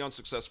relatively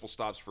unsuccessful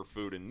stops for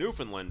food in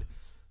Newfoundland,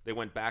 they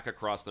went back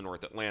across the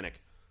North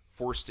Atlantic,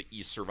 forced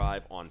to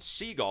survive on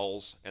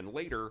seagulls and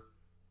later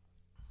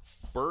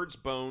birds'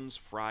 bones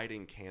fried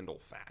in candle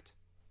fat.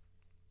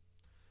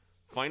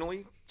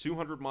 Finally,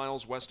 200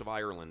 miles west of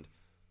Ireland,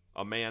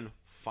 a man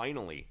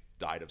finally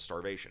died of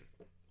starvation.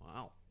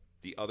 Wow.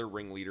 The other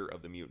ringleader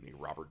of the mutiny,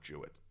 Robert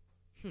Jewett.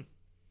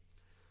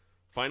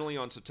 Finally,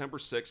 on September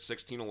 6,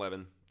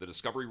 1611, the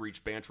Discovery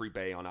reached Bantry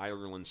Bay on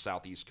Ireland's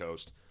southeast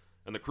coast,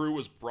 and the crew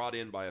was brought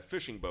in by a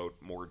fishing boat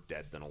more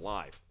dead than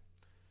alive.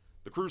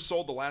 The crew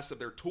sold the last of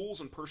their tools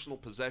and personal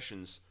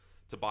possessions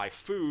to buy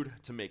food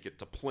to make it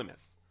to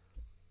Plymouth.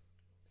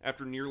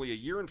 After nearly a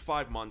year and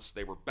 5 months,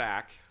 they were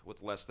back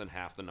with less than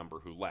half the number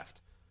who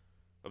left.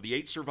 Of the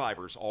 8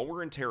 survivors, all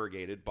were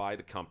interrogated by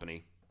the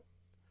company,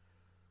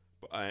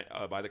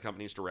 by the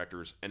company's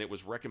directors, and it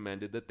was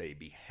recommended that they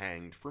be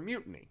hanged for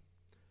mutiny.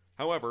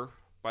 However,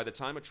 by the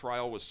time a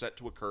trial was set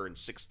to occur in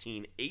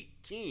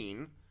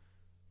 1618,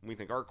 we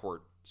think our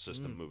court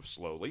system moves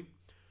slowly,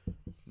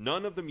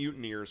 none of the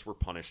mutineers were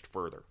punished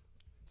further.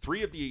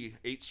 3 of the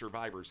 8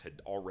 survivors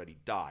had already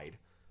died,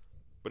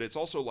 but it's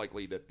also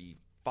likely that the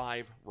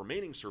 5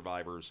 remaining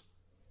survivors,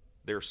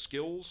 their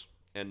skills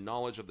and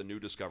knowledge of the new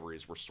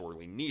discoveries were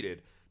sorely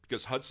needed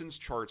because Hudson's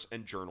charts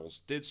and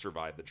journals did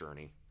survive the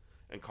journey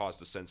and caused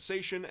a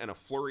sensation and a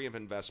flurry of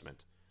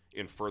investment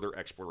in further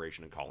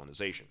exploration and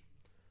colonization.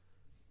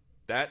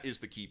 That is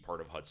the key part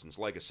of Hudson's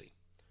legacy.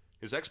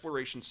 His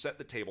exploration set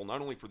the table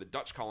not only for the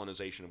Dutch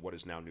colonization of what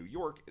is now New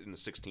York in the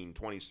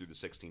 1620s through the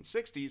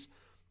 1660s,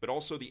 but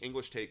also the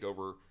English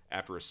takeover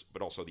after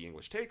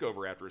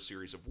a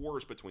series of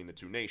wars between the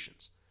two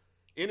nations.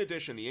 In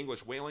addition, the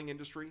English whaling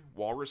industry,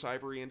 walrus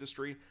ivory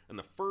industry, and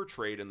the fur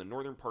trade in the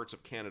northern parts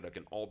of Canada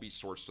can all be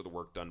sourced to the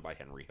work done by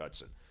Henry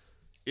Hudson.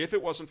 If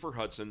it wasn't for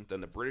Hudson,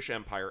 then the British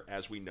Empire,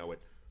 as we know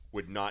it,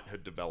 would not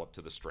have developed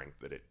to the strength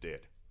that it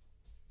did.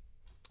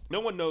 No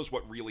one knows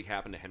what really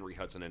happened to Henry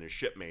Hudson and his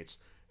shipmates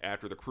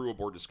after the crew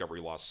aboard Discovery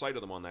lost sight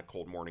of them on that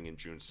cold morning in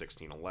June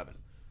 1611.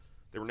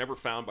 They were never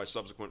found by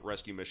subsequent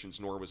rescue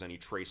missions, nor was any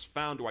trace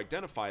found to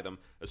identify them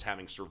as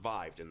having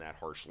survived in that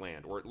harsh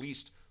land, or at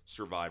least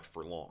survived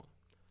for long.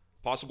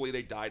 Possibly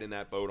they died in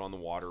that boat on the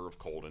water of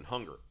cold and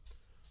hunger.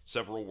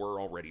 Several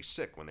were already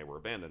sick when they were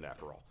abandoned,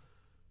 after all.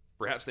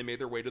 Perhaps they made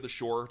their way to the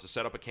shore to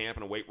set up a camp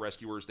and await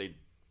rescuers they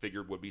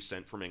figured would be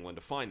sent from England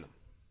to find them.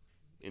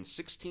 In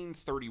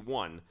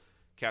 1631,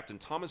 Captain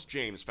Thomas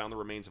James found the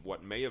remains of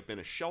what may have been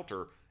a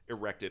shelter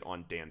erected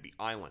on Danby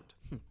Island.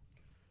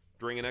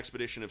 During an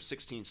expedition of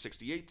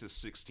 1668 to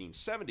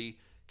 1670,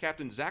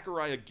 Captain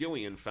Zachariah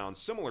Gillian found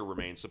similar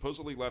remains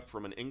supposedly left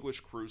from an English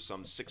crew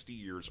some 60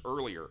 years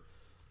earlier.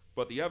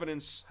 But the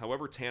evidence,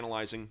 however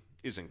tantalizing,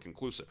 is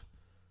inconclusive.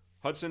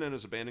 Hudson and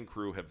his abandoned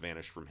crew have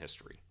vanished from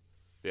history.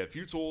 They had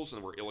few tools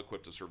and were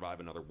ill-equipped to survive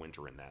another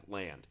winter in that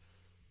land.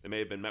 They may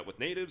have been met with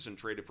natives and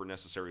traded for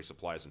necessary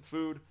supplies and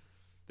food.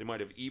 They might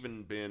have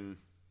even been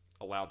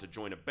allowed to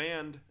join a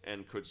band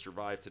and could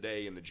survive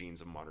today in the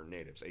genes of modern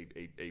natives.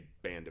 A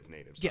band of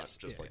natives, Yes,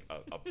 not just like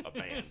a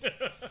band.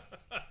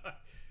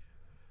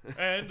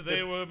 And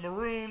they were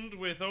marooned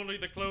with only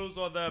the clothes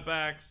on their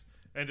backs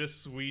and a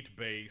sweet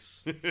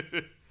bass.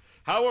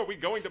 How are we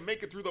going to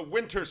make it through the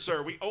winter,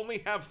 sir? We only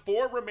have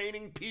 4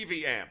 remaining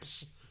PV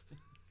amps.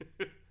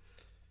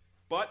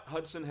 But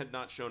Hudson had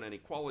not shown any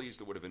qualities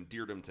that would have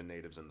endeared him to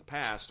natives in the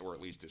past, or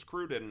at least his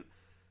crew didn't,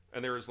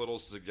 and there is little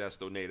to suggest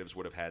the natives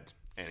would have had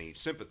any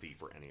sympathy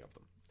for any of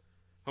them.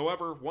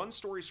 However, one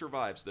story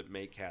survives that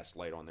may cast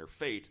light on their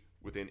fate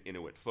within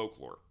Inuit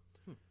folklore.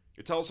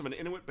 It tells of an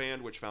Inuit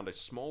band which found a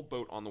small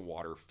boat on the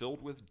water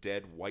filled with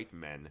dead white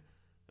men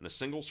and a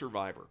single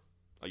survivor,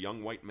 a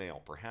young white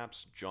male,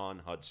 perhaps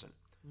John Hudson.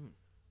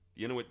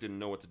 The Inuit didn't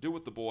know what to do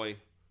with the boy,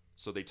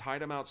 so they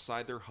tied him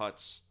outside their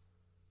huts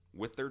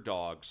with their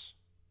dogs,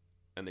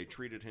 and they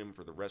treated him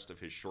for the rest of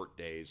his short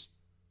days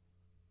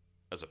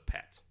as a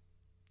pet.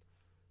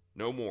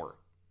 No more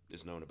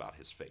is known about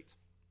his fate.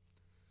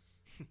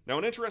 Now,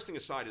 an interesting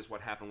aside is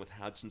what happened with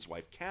Hudson's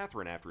wife,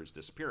 Catherine, after his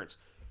disappearance.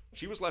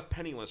 She was left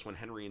penniless when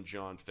Henry and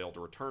John failed to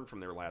return from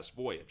their last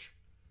voyage.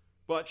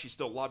 But she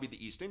still lobbied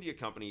the East India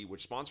Company,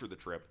 which sponsored the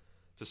trip,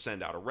 to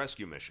send out a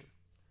rescue mission.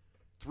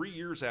 3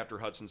 years after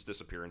Hudson's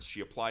disappearance,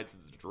 she applied to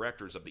the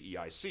directors of the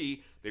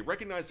EIC. They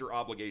recognized their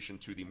obligation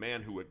to the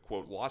man who had,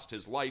 quote, lost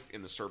his life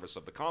in the service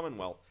of the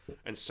Commonwealth,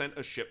 and sent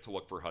a ship to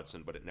look for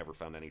Hudson, but it never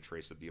found any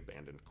trace of the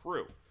abandoned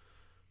crew.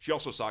 She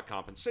also sought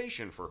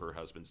compensation for her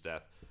husband's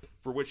death,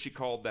 for which she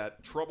called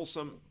that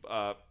troublesome,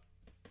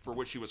 for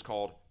which she was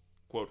called,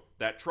 quote,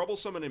 that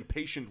troublesome and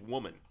impatient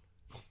woman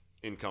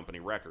in company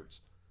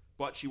records.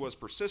 But she was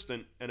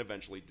persistent and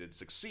eventually did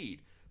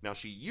succeed. Now,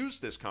 she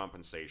used this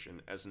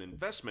compensation as an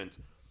investment,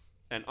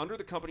 and under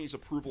the company's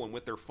approval and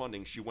with their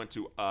funding, she went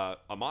to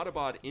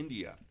Ahmedabad,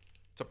 India,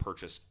 to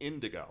purchase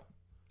indigo.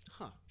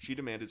 She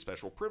demanded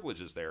special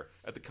privileges there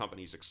at the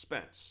company's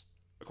expense.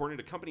 According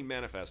to company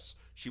manifests,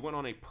 she went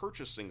on a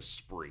purchasing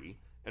spree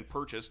and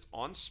purchased,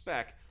 on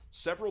spec,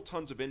 several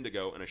tons of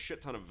indigo, and a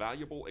shit ton of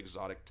valuable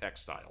exotic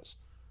textiles.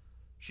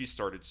 She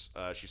started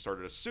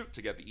a suit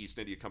to get the East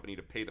India Company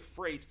to pay the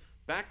freight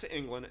back to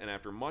England, and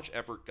after much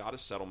effort got a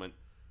settlement,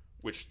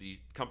 which the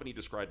company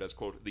described as,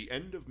 quote, the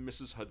end of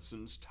Mrs.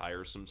 Hudson's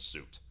tiresome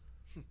suit.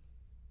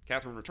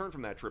 Catherine returned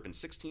from that trip in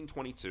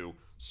 1622,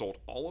 sold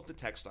all of the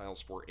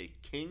textiles for a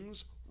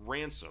king's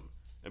ransom,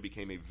 and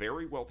became a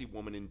very wealthy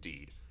woman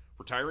indeed,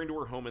 retiring to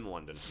her home in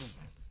London.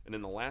 And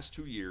in the last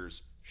 2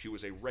 years, she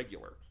was a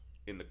regular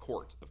in the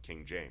court of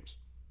King James.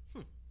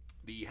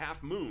 The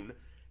Half Moon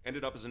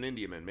ended up as an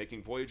Indiaman,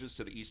 making voyages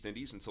to the East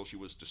Indies until she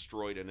was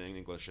destroyed in an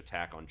English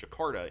attack on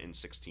Jakarta in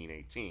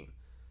 1618.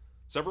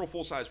 Several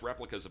full-size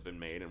replicas have been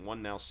made, and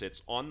one now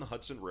sits on the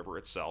Hudson River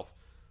itself,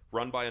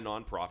 run by a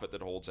non-profit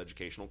that holds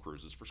educational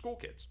cruises for school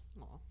kids.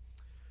 Aw.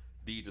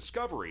 The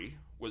Discovery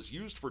was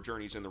used for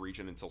journeys in the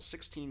region until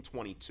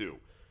 1622,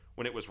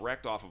 when it was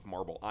wrecked off of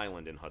Marble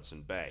Island in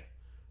Hudson Bay.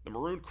 The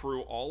marooned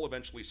crew all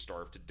eventually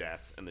starved to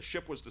death, and the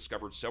ship was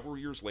discovered several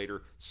years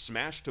later,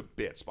 smashed to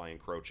bits by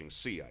encroaching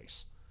sea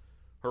ice.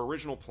 Her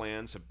original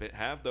plans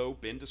have though,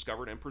 been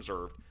discovered and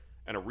preserved,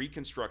 and a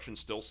reconstruction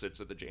still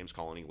sits at the James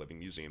Colony Living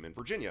Museum in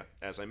Virginia.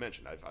 As I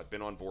mentioned, I've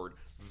been on board,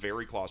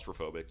 very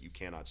claustrophobic. You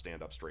cannot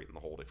stand up straight in the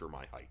hold if you're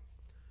my height.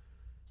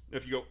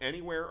 If you go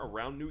anywhere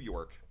around New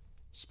York,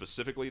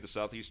 specifically the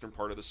southeastern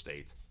part of the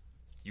state,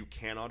 you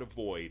cannot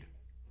avoid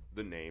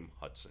the name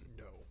Hudson.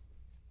 No.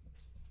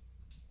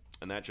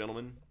 And that,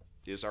 gentlemen,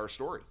 is our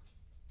story.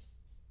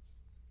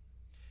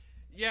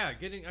 Yeah,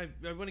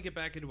 I want to get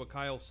back into what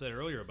Kyle said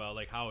earlier about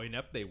like how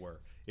inept they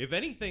were. If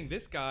anything,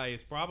 this guy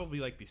is probably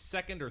like the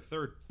second or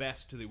third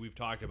best that we've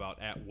talked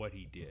about at what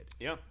he did.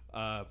 Yeah.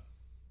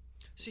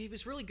 So he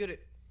was really good at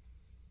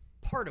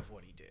part of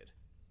what he did.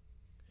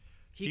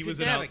 He could was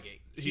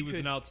navigate. He was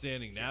an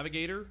outstanding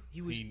navigator.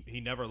 He He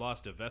never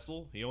lost a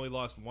vessel. He only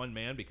lost one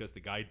man because the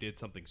guy did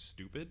something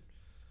stupid.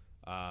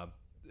 I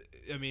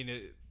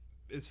mean,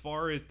 as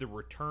far as the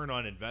return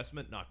on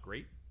investment, not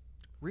great.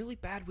 really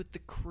bad with the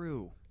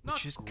crew, Not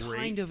which is great.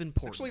 kind of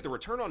important. Actually, the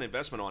return on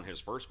investment on his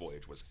first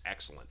voyage was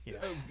excellent. Yeah.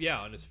 Yeah,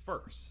 on his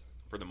first.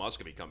 For the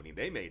Muscovy Company,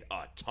 they made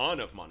a ton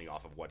of money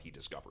off of what he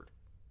discovered.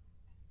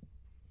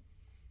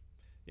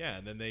 Yeah,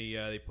 and then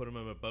they put him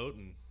in a boat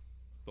and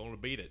told him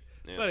to beat it.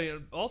 Yeah.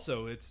 But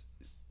also,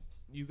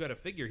 you got to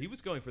figure he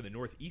was going for the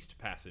Northeast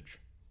Passage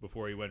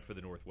before he went for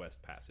the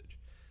Northwest Passage.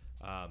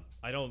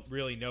 I don't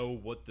really know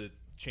what the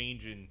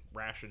change in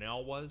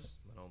rationale was.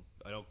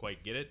 I don't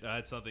quite get it.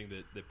 That's something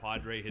that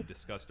Padre had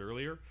discussed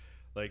earlier.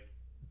 Like,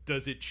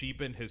 does it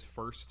cheapen his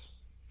first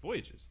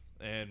voyages?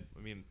 And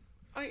I mean,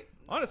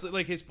 honestly,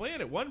 like his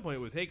plan at one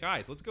point was, "Hey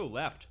guys, let's go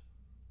left."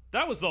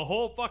 That was the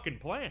whole fucking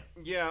plan.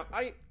 Yeah,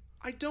 I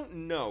don't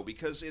know,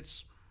 because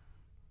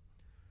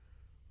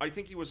I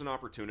think he was an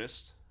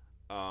opportunist.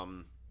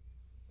 I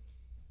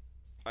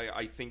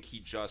think he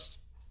just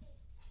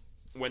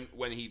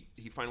when he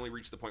finally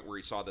reached the point where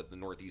he saw that the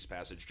Northeast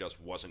Passage just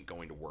wasn't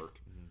going to work,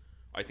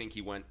 I think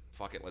he went,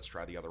 fuck it, let's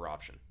try the other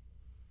option.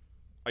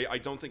 I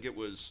don't think it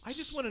was... I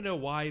just want to know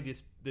why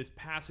this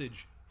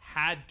passage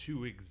had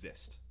to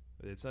exist.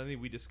 It's something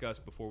we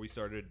discussed before we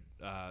started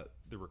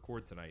the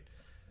record tonight.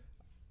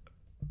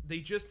 They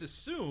just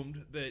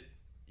assumed that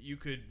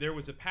there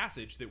was a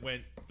passage that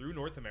went through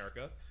North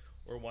America,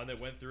 or one that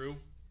went through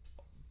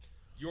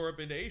Europe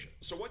into Asia.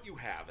 So what you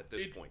have at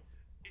this point...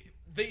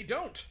 They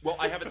don't. Well,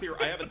 I have a theory.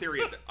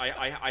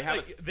 I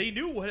have They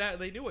knew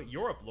what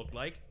Europe looked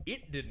like.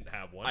 It didn't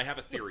have one. I have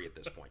a theory at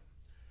this point.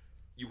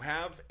 You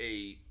have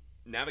a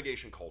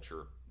navigation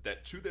culture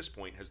that to this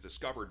point has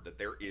discovered that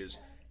there is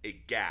a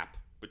gap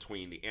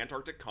between the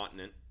Antarctic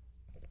continent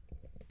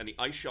and the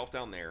ice shelf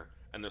down there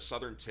and the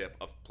southern tip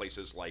of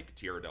places like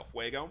Tierra del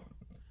Fuego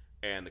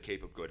and the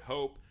Cape of Good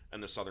Hope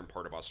and the southern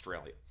part of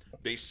Australia.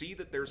 They see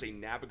that there's a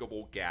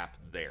navigable gap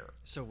there.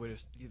 So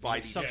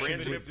By the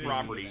transitive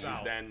property,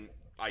 south. then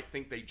I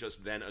think they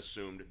just then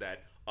assumed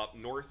that up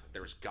north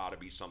there's got to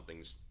be something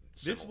This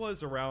similar.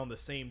 was around the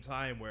same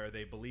time where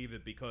they believed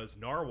that because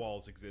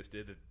narwhals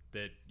existed,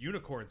 that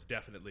unicorns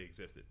definitely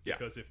existed. Yeah.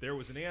 Because if there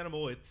was an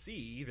animal at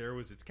sea, there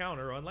was its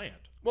counter on land.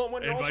 Well,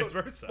 when you're and also, vice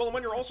versa. Well,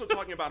 when you're also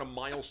talking about a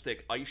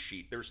mile-thick ice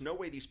sheet, there's no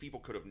way these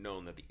people could have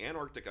known that the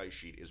Antarctic ice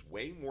sheet is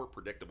way more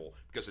predictable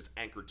because it's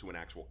anchored to an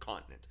actual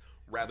continent,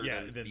 rather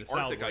than the Arctic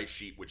southward. ice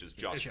sheet, which is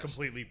just It's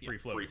completely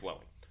free-flowing.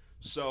 free-flowing.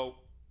 So,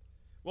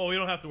 Well, we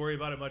don't have to worry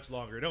about it much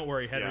longer. Don't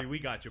worry, Henry. Yeah. We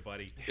got you,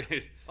 buddy.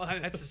 Well,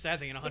 that's the sad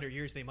thing. In 100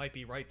 years, they might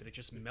be right that it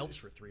just melts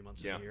for 3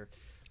 months Yeah. of the year.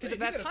 Because Hey, at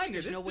you that gotta time, figure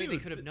there's this no way they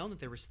dude- could have known that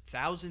there was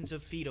thousands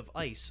of feet of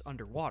ice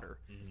underwater.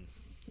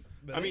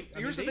 But I mean,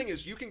 here's the thing: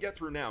 is you can get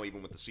through now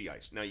even with the sea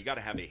ice. Now you got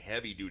to have a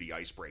heavy-duty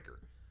icebreaker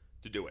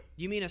to do it.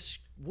 You mean a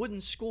wooden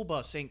school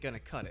bus ain't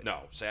gonna cut it?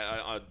 No,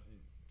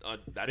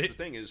 That's the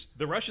thing is,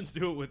 The Russians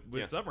do it with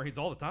Yeah. submarines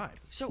all the time.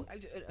 So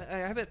I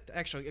have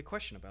actually a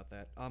question about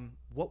that.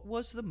 What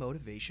was the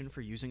motivation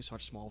for using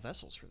such small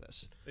vessels for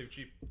this? They were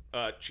cheap.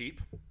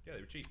 cheap. Yeah, they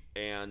were cheap.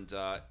 And if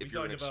You're you're,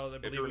 talking about, I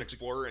if believe you're it an was the-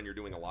 explorer and you're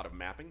doing a lot of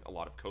mapping, a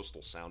lot of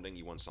coastal sounding,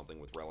 you want something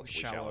with relatively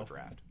shallow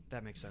draft.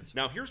 That makes sense.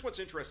 Now, here's what's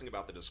interesting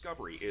about the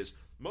Discovery is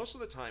most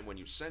of the time when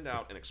you send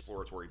out an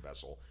exploratory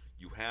vessel,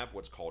 you have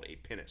what's called a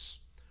pinnace,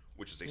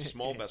 which is a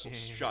small vessel.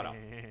 Shut up.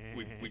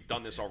 We've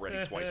done this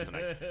already twice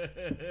tonight.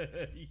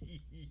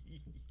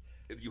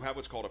 You have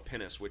what's called a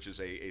pinnace, which is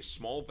a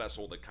small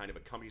vessel that kind of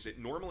accompanies it.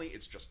 Normally,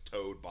 it's just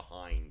towed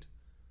behind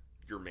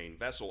your main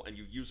vessel, and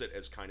you use it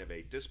as kind of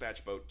a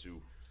dispatch boat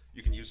to.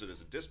 You can use it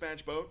as a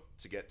dispatch boat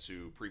to get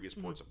to previous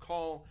ports of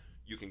call.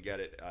 You can get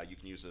it. You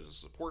can use it as a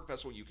support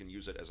vessel. You can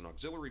use it as an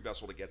auxiliary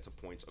vessel to get to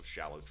points of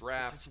shallow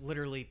draft. It's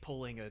literally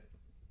pulling a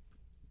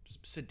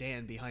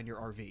sedan behind your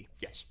RV.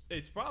 Yes.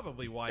 It's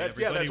probably why That's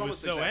everybody was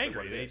almost so exactly angry.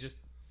 what it is.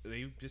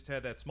 They just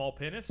had that small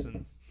pinnace,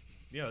 and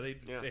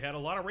they had a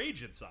lot of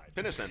rage inside.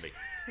 Pinnace envy.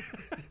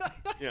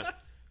 Yeah.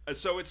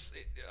 So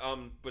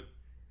but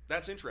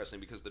that's interesting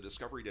because the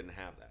Discovery didn't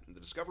have that. And the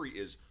Discovery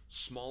is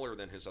smaller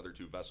than his other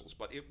two vessels,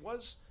 but it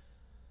was.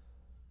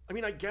 I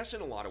mean, I guess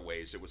in a lot of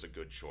ways it was a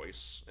good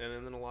choice,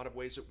 and in a lot of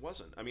ways it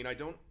wasn't. I mean,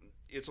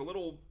 it's a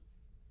little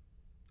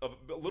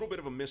bit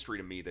of a mystery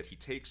to me that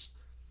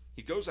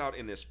he goes out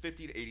in this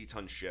 50 to 80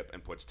 ton ship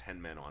and puts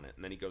 10 men on it,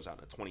 and then he goes out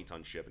in a 20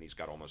 ton ship and he's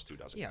got almost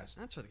 24 Yeah, guys.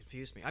 that's what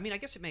confused me. I mean, I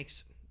guess it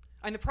makes.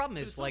 And the problem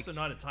But is it's like, also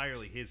not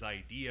entirely his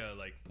idea.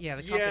 Like, yeah,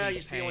 the Yeah, company's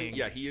he's paying. dealing.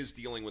 Yeah, he is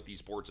dealing with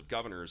these boards of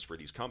governors for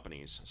these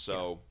companies.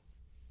 So,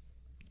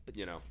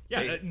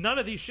 none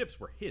of these ships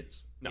were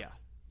his. No. Yeah,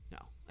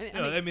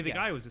 no. I mean, the yeah.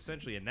 guy was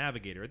essentially a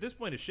navigator. At this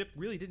point, his ship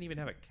really didn't even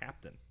have a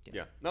captain.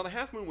 Yeah. Now the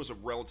Half Moon was a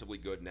relatively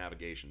good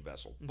navigation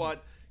vessel, Mm-hmm.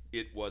 but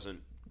it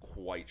wasn't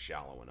quite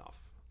shallow enough.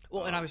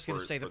 Well, and I was going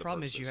to for- say for the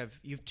problem is purposes.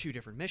 you have two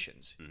different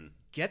missions. Mm-hmm.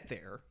 Get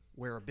there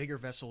where a bigger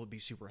vessel would be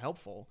super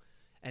helpful,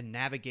 and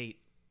navigate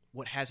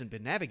what hasn't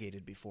been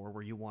navigated before,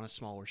 where you want a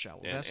smaller,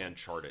 shallow vessel. and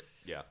chart it.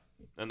 Yeah.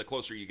 And the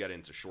closer you get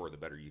into shore, the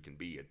better you can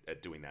be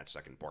at doing that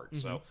second part. Mm-hmm.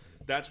 So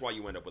that's why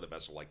you end up with a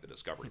vessel like the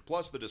Discovery.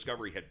 Plus, the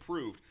Discovery had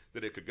proved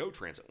that it could go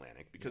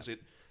transatlantic because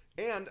it.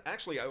 And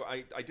actually,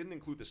 I didn't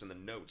include this in the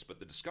notes, but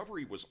the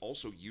Discovery was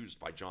also used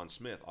by John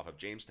Smith off of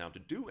Jamestown to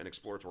do an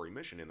exploratory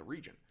mission in the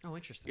region. Oh,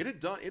 interesting.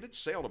 It had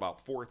sailed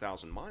about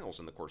 4,000 miles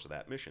in the course of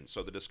that mission.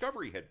 So the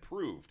Discovery had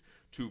proved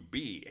to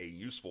be a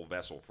useful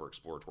vessel for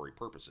exploratory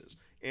purposes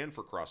and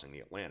for crossing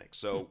the Atlantic.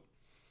 So,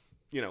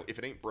 if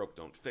it ain't broke,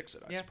 don't fix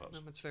it, I yeah, suppose. no,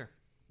 that's fair.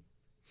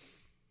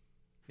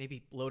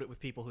 Maybe load it with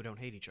people who don't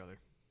hate each other.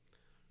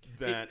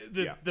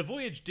 The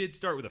voyage did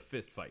start with a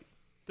fist fight.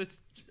 That's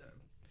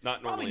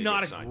Not normally probably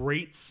not good a sign.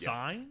 great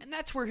sign. And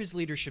that's where his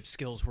leadership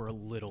skills were a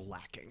little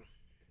lacking.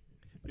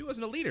 He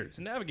wasn't a leader; he's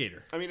a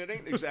navigator. I mean, it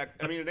ain't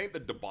exact. I mean, it ain't the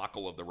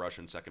debacle of the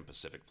Russian Second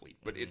Pacific Fleet,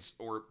 but it's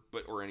or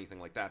anything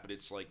like that. But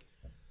it's like,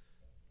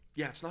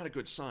 yeah, it's not a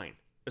good sign,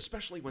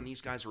 especially when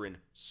these guys are in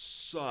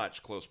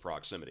such close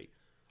proximity.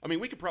 I mean,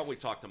 we could probably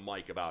talk to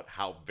Mike about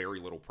how very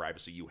little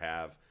privacy you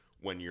have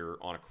when you're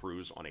on a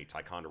cruise on a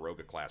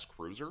Ticonderoga class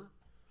cruiser.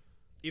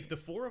 If the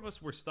four of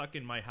us were stuck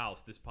in my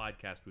house, this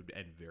podcast would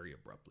end very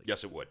abruptly.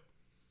 Yes, it would.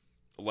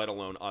 Let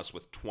alone us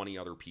with 20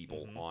 other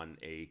people on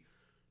a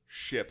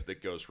ship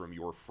that goes from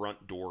your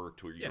front door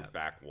to your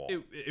back wall.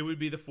 It would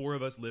be the four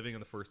of us living on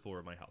the first floor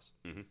of my house.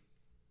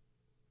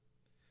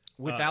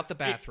 Without the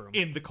bathroom.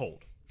 In the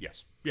cold.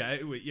 Yes. Yeah,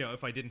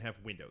 if I didn't have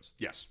windows.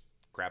 Yes.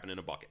 Crapping in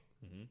a bucket.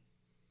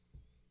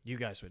 You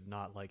guys would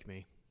not like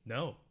me.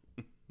 No.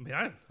 I mean,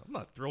 I'm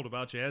not thrilled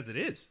about you as it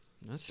is.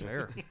 That's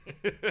fair.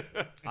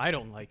 I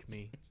don't like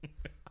me.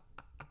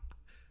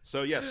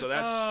 So, yeah, so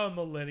that's...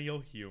 millennial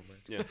humor.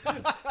 Yeah.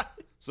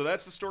 So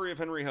that's the story of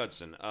Henry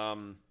Hudson.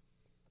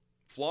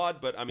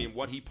 Flawed, but I mean,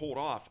 what he pulled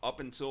off up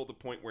until the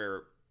point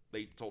where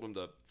they told him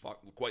to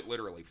quite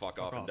literally fuck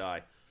off and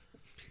die.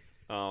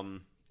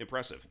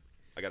 Impressive,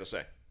 I gotta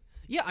say.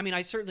 Yeah, I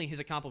mean, certainly his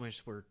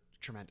accomplishments were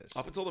tremendous.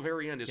 Up until the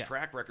very end, his Yeah.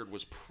 track record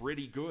was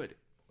pretty good.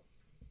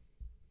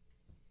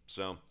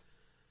 So,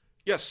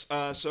 yes.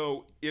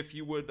 So if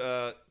you would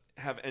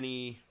have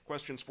any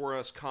questions for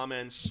us,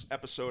 comments,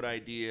 episode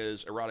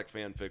ideas, erotic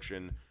fan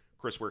fiction,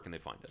 Chris, where can they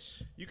find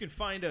us? You can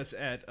find us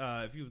at,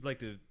 if you would like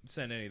to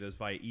send any of those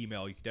via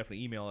email, you can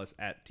definitely email us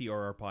at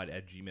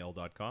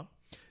trrpod@gmail.com.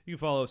 You can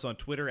follow us on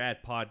Twitter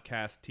at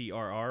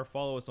podcasttrr.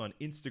 Follow us on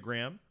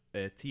Instagram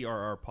at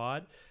trrpod.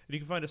 And you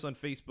can find us on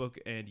Facebook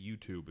and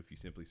YouTube if you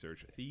simply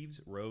search Thieves,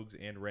 Rogues,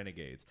 and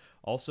Renegades.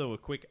 Also, a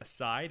quick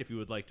aside, if you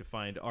would like to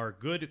find our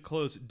good,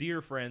 close,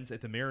 dear friends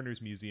at the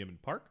Mariners Museum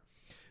and Park,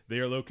 they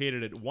are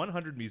located at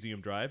 100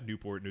 Museum Drive,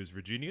 Newport News,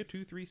 Virginia,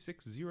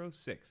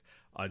 23606.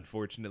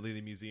 Unfortunately,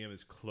 the museum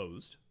is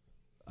closed.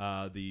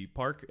 The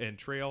park and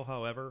trail,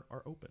 however,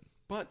 are open.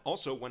 But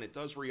also, when it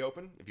does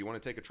reopen, if you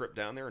want to take a trip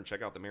down there and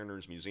check out the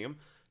Mariners Museum,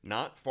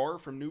 not far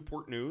from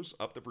Newport News,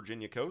 up the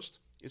Virginia coast,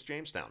 is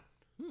Jamestown.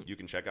 You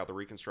can check out the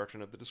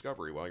reconstruction of the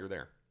Discovery while you're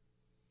there.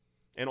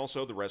 And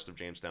also, the rest of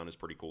Jamestown is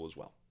pretty cool as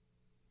well.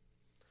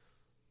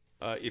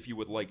 if you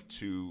would like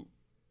to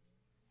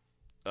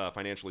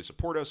financially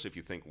support us, if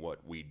you think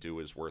what we do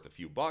is worth a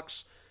few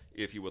bucks,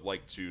 if you would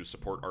like to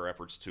support our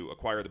efforts to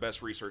acquire the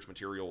best research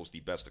materials, the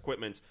best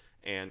equipment,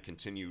 and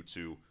continue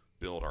to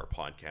build our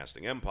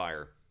podcasting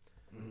empire,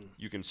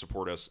 you can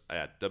support us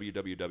at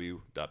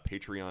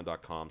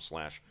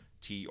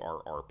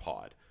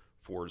www.patreon.com/TRRpod.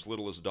 For as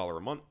little as $1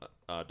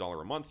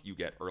 a month, you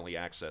get early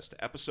access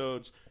to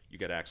episodes, you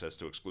get access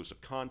to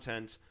exclusive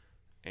content,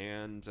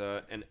 and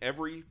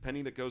every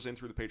penny that goes in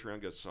through the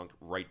Patreon gets sunk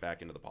right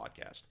back into the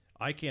podcast.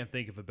 I can't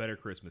think of a better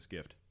Christmas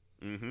gift.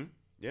 Mm-hmm.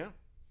 Yeah.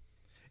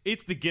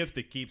 It's the gift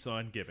that keeps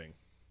on giving.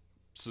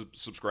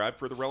 Subscribe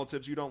for the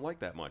relatives you don't like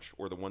that much,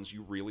 or the ones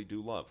you really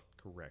do love.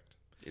 Correct.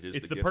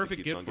 It's the gift perfect that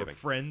keeps gift on for giving.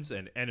 friends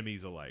and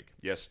enemies alike.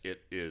 Yes,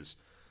 it is.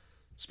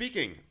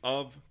 Speaking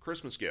of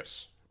Christmas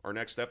gifts, our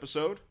next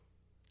episode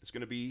is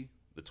going to be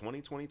the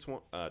 2020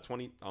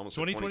 Tony.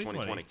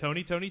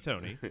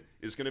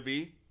 is going to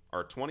be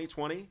our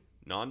 2020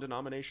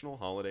 non-denominational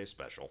holiday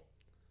special.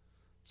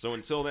 So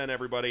until then,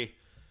 everybody,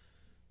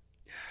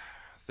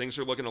 things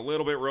are looking a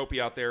little bit ropey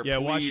out there. Yeah,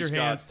 wash Please, your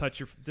God,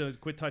 hands.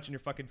 Quit touching your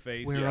fucking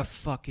face. Wear a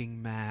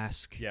fucking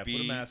mask. Yeah, put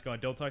a mask on.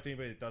 Don't talk to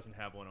anybody that doesn't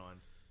have one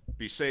on.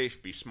 Be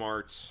safe. Be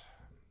smart.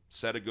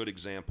 Set a good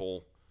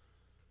example.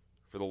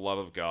 For the love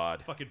of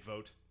God. Fucking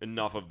vote.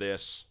 Enough of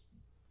this.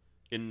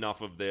 You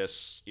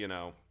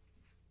know.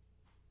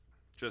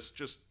 Just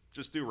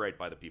do right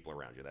by the people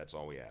around you. That's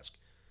all we ask.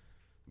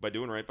 By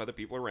doing right by the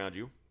people around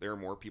you, there are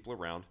more people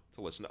around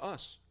to listen to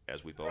us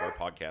as we build our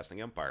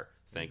podcasting empire.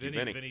 Thank you,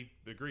 Vinny. Vinny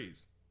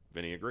agrees.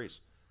 Vinny agrees.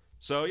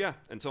 So, yeah,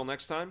 until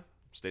next time,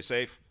 stay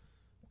safe.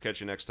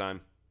 Catch you next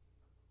time.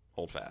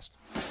 Hold fast.